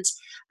 And,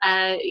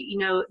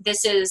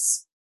 this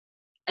is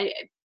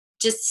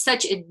just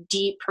such a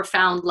deep,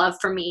 profound love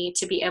for me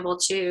to be able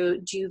to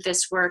do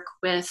this work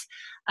with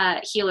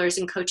healers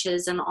and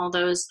coaches and all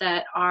those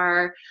that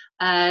are,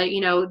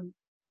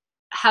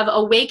 have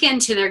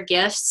awakened to their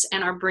gifts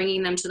and are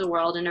bringing them to the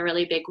world in a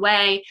really big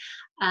way.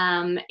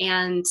 And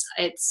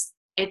it's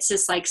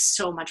just like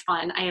so much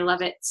fun. I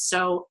love it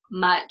so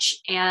much.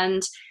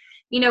 And,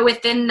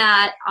 within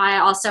that, I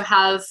also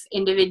have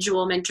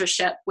individual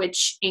mentorship,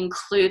 which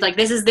include, like,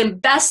 this is the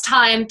best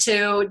time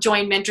to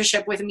join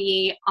mentorship with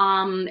me.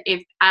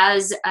 If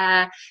as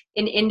an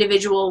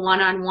individual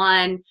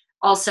one-on-one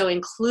also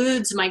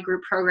includes my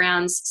group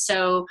programs.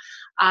 So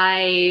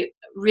I'm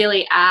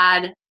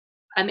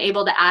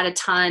able to add a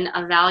ton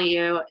of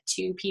value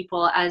to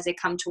people as they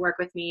come to work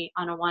with me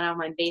on a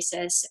one-on-one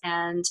basis.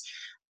 And,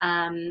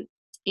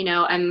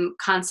 I'm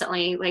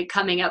constantly like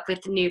coming up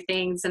with new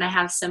things, and I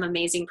have some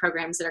amazing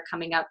programs that are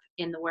coming up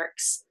in the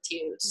works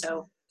too.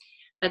 So,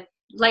 but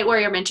Light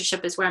Warrior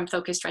Mentorship is where I'm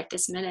focused right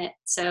this minute.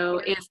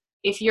 So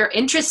if you're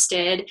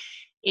interested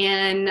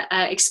in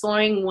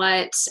exploring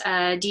what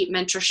deep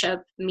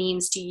mentorship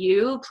means to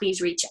you, please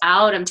reach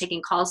out. I'm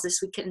taking calls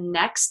this week and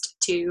next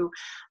to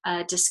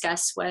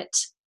discuss what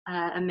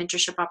a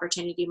mentorship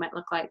opportunity might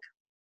look like.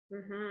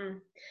 Mm-hmm.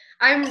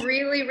 I'm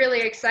really, really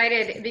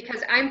excited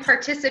because I'm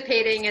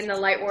participating in the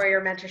Light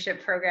Warrior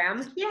Mentorship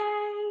Program. Yay!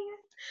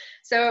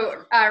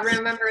 So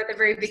remember at the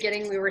very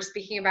beginning, we were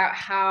speaking about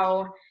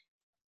how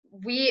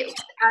we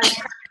as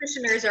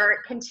practitioners are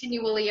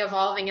continually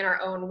evolving in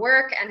our own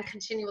work and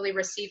continually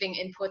receiving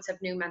inputs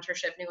of new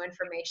mentorship, new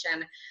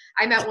information.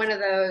 I'm at one of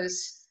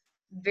those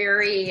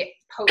very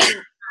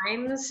potent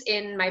times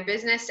in my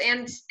business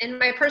and in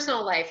my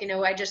personal life.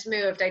 I just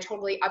moved. I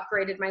totally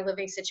upgraded my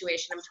living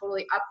situation. I'm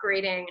totally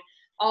upgrading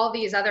all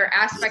these other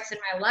aspects in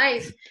my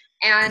life.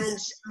 And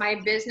my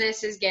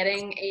business is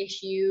getting a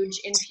huge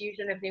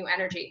infusion of new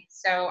energy.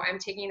 So I'm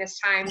taking this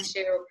time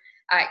to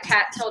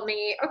Kat told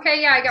me,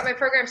 okay, yeah, I got my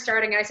program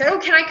starting. And I said, oh,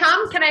 can I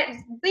come?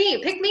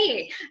 Pick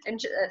me? And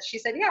she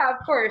said, yeah, of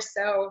course.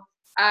 So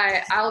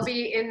I'll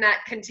be in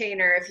that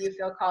container if you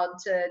feel called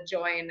to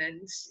join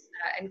and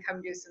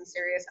come do some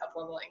serious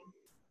up-leveling.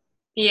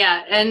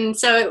 Yeah, and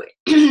so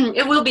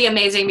it will be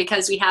amazing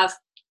because we have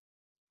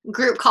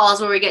group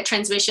calls where we get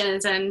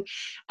transmissions and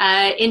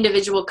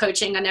individual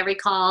coaching on every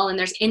call, and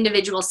there's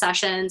individual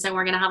sessions, and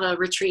we're going to have a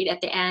retreat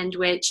at the end,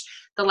 which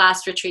the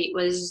last retreat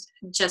was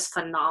just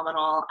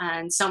phenomenal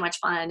and so much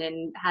fun,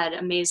 and had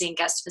amazing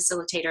guest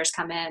facilitators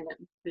come in. It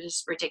was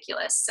just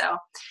ridiculous. So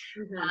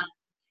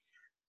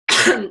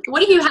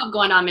what do you have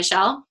going on,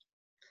 Michelle?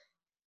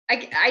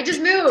 I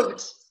just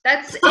moved.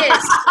 That's it.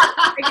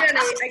 Again,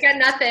 I got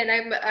nothing.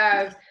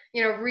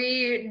 I'm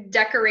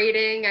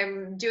redecorating.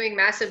 I'm doing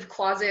massive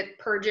closet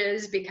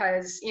purges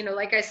because,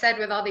 like I said,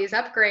 with all these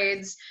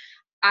upgrades,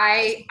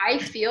 I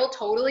feel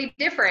totally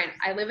different.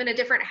 I live in a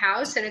different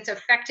house and it's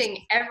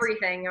affecting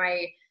everything.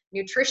 My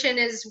nutrition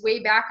is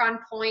way back on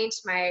point.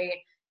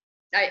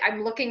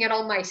 I'm looking at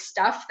all my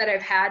stuff that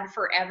I've had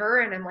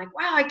forever and I'm like,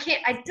 wow,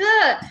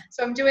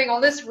 So I'm doing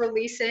all this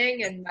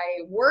releasing and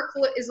my work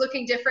is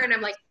looking different.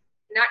 I'm like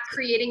not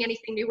creating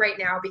anything new right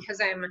now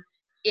because I'm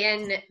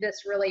in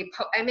this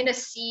I'm in a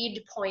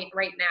seed point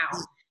right now.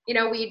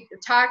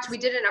 We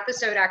did an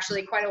episode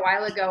actually quite a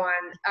while ago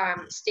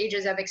on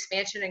stages of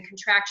expansion and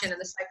contraction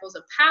and the cycles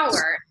of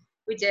power.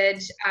 We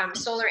did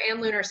solar and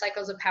lunar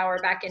cycles of power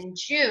back in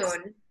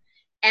June.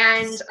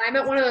 And I'm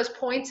at one of those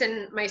points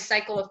in my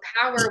cycle of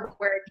power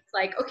where it's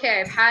like,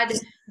 okay, I've had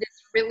this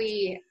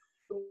really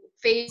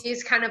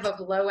phase kind of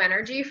low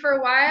energy for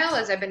a while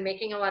as I've been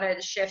making a lot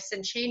of shifts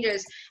and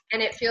changes,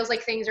 and it feels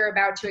like things are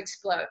about to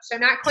explode. So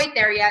not quite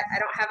there yet. I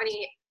don't have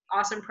any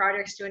awesome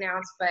projects to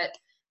announce, but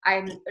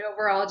I'm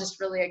overall just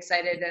really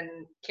excited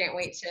and can't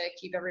wait to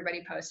keep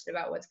everybody posted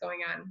about what's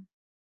going on.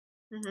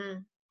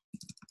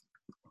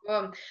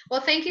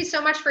 Well, thank you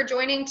so much for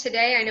joining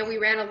today. I know we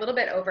ran a little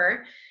bit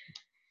over.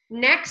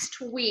 Next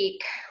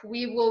week,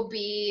 we will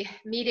be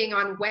meeting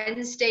on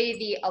Wednesday,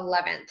 the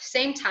 11th,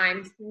 same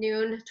time,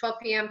 noon, 12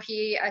 p.m.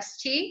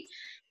 PST.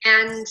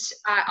 And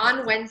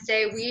on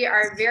Wednesday, we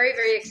are very,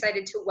 very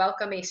excited to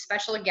welcome a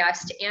special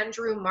guest,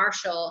 Andrew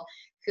Marshall,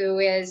 who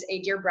is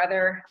a dear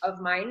brother of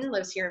mine,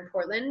 lives here in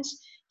Portland.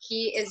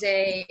 He is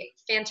a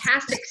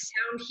fantastic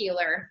sound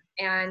healer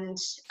and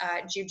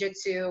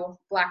jiu-jitsu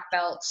black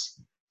belt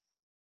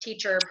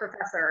teacher,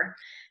 professor,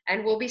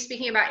 and we'll be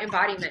speaking about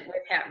embodiment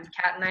with him.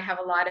 Kat and I have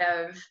a lot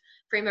of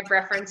frame of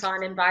reference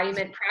on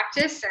embodiment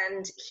practice,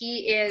 and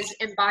he is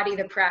Embody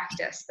the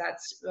Practice.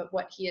 That's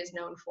what he is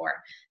known for.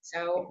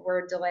 So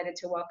we're delighted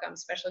to welcome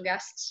special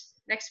guests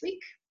next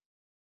week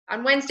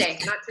on Wednesday,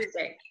 not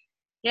Tuesday.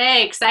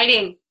 Yay,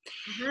 exciting.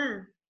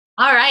 Mm-hmm.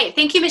 All right.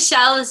 Thank you,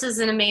 Michelle. This is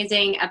an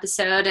amazing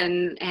episode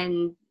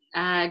and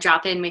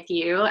drop in with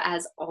you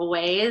as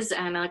always.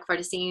 And I look forward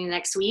to seeing you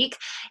next week.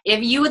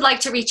 If you would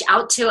like to reach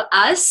out to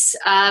us,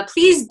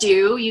 please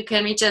do. You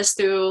can reach us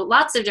through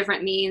lots of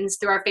different means,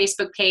 through our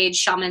Facebook page,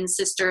 Shaman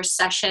Sister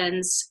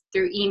Sessions,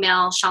 through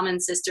email,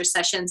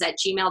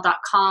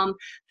 shamansistersessions@gmail.com.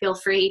 Feel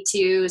free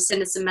to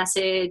send us a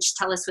message,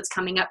 tell us what's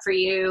coming up for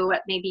you,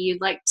 what maybe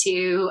you'd like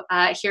to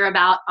hear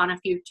about on a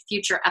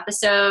future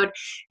episode.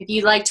 If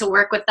you'd like to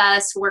work with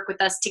us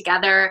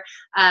together,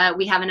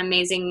 we have an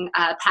amazing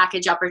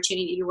package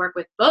opportunity to work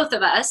with both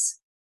of us.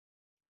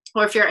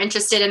 Or if you're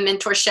interested in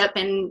mentorship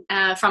and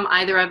from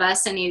either of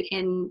us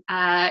in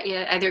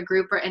either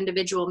group or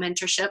individual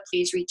mentorship,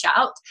 please reach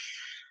out.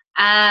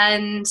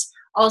 And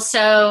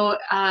also,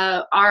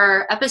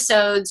 our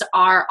episodes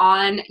are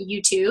on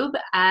YouTube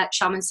at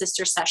Shaman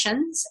Sister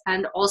Sessions,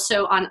 and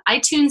also on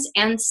iTunes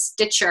and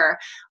Stitcher,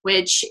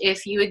 which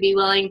if you would be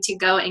willing to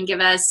go and give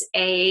us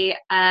a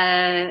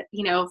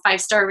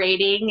 5-star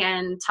rating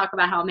and talk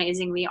about how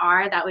amazing we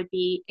are, that would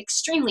be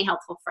extremely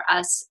helpful for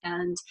us,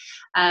 and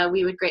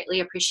we would greatly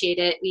appreciate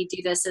it. We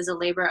do this as a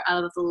labor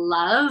of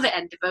love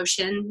and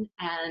devotion,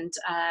 and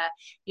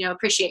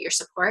appreciate your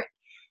support.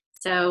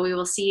 So we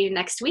will see you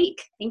next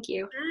week. Thank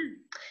you.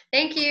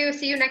 Thank you.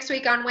 See you next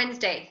week on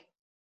Wednesday.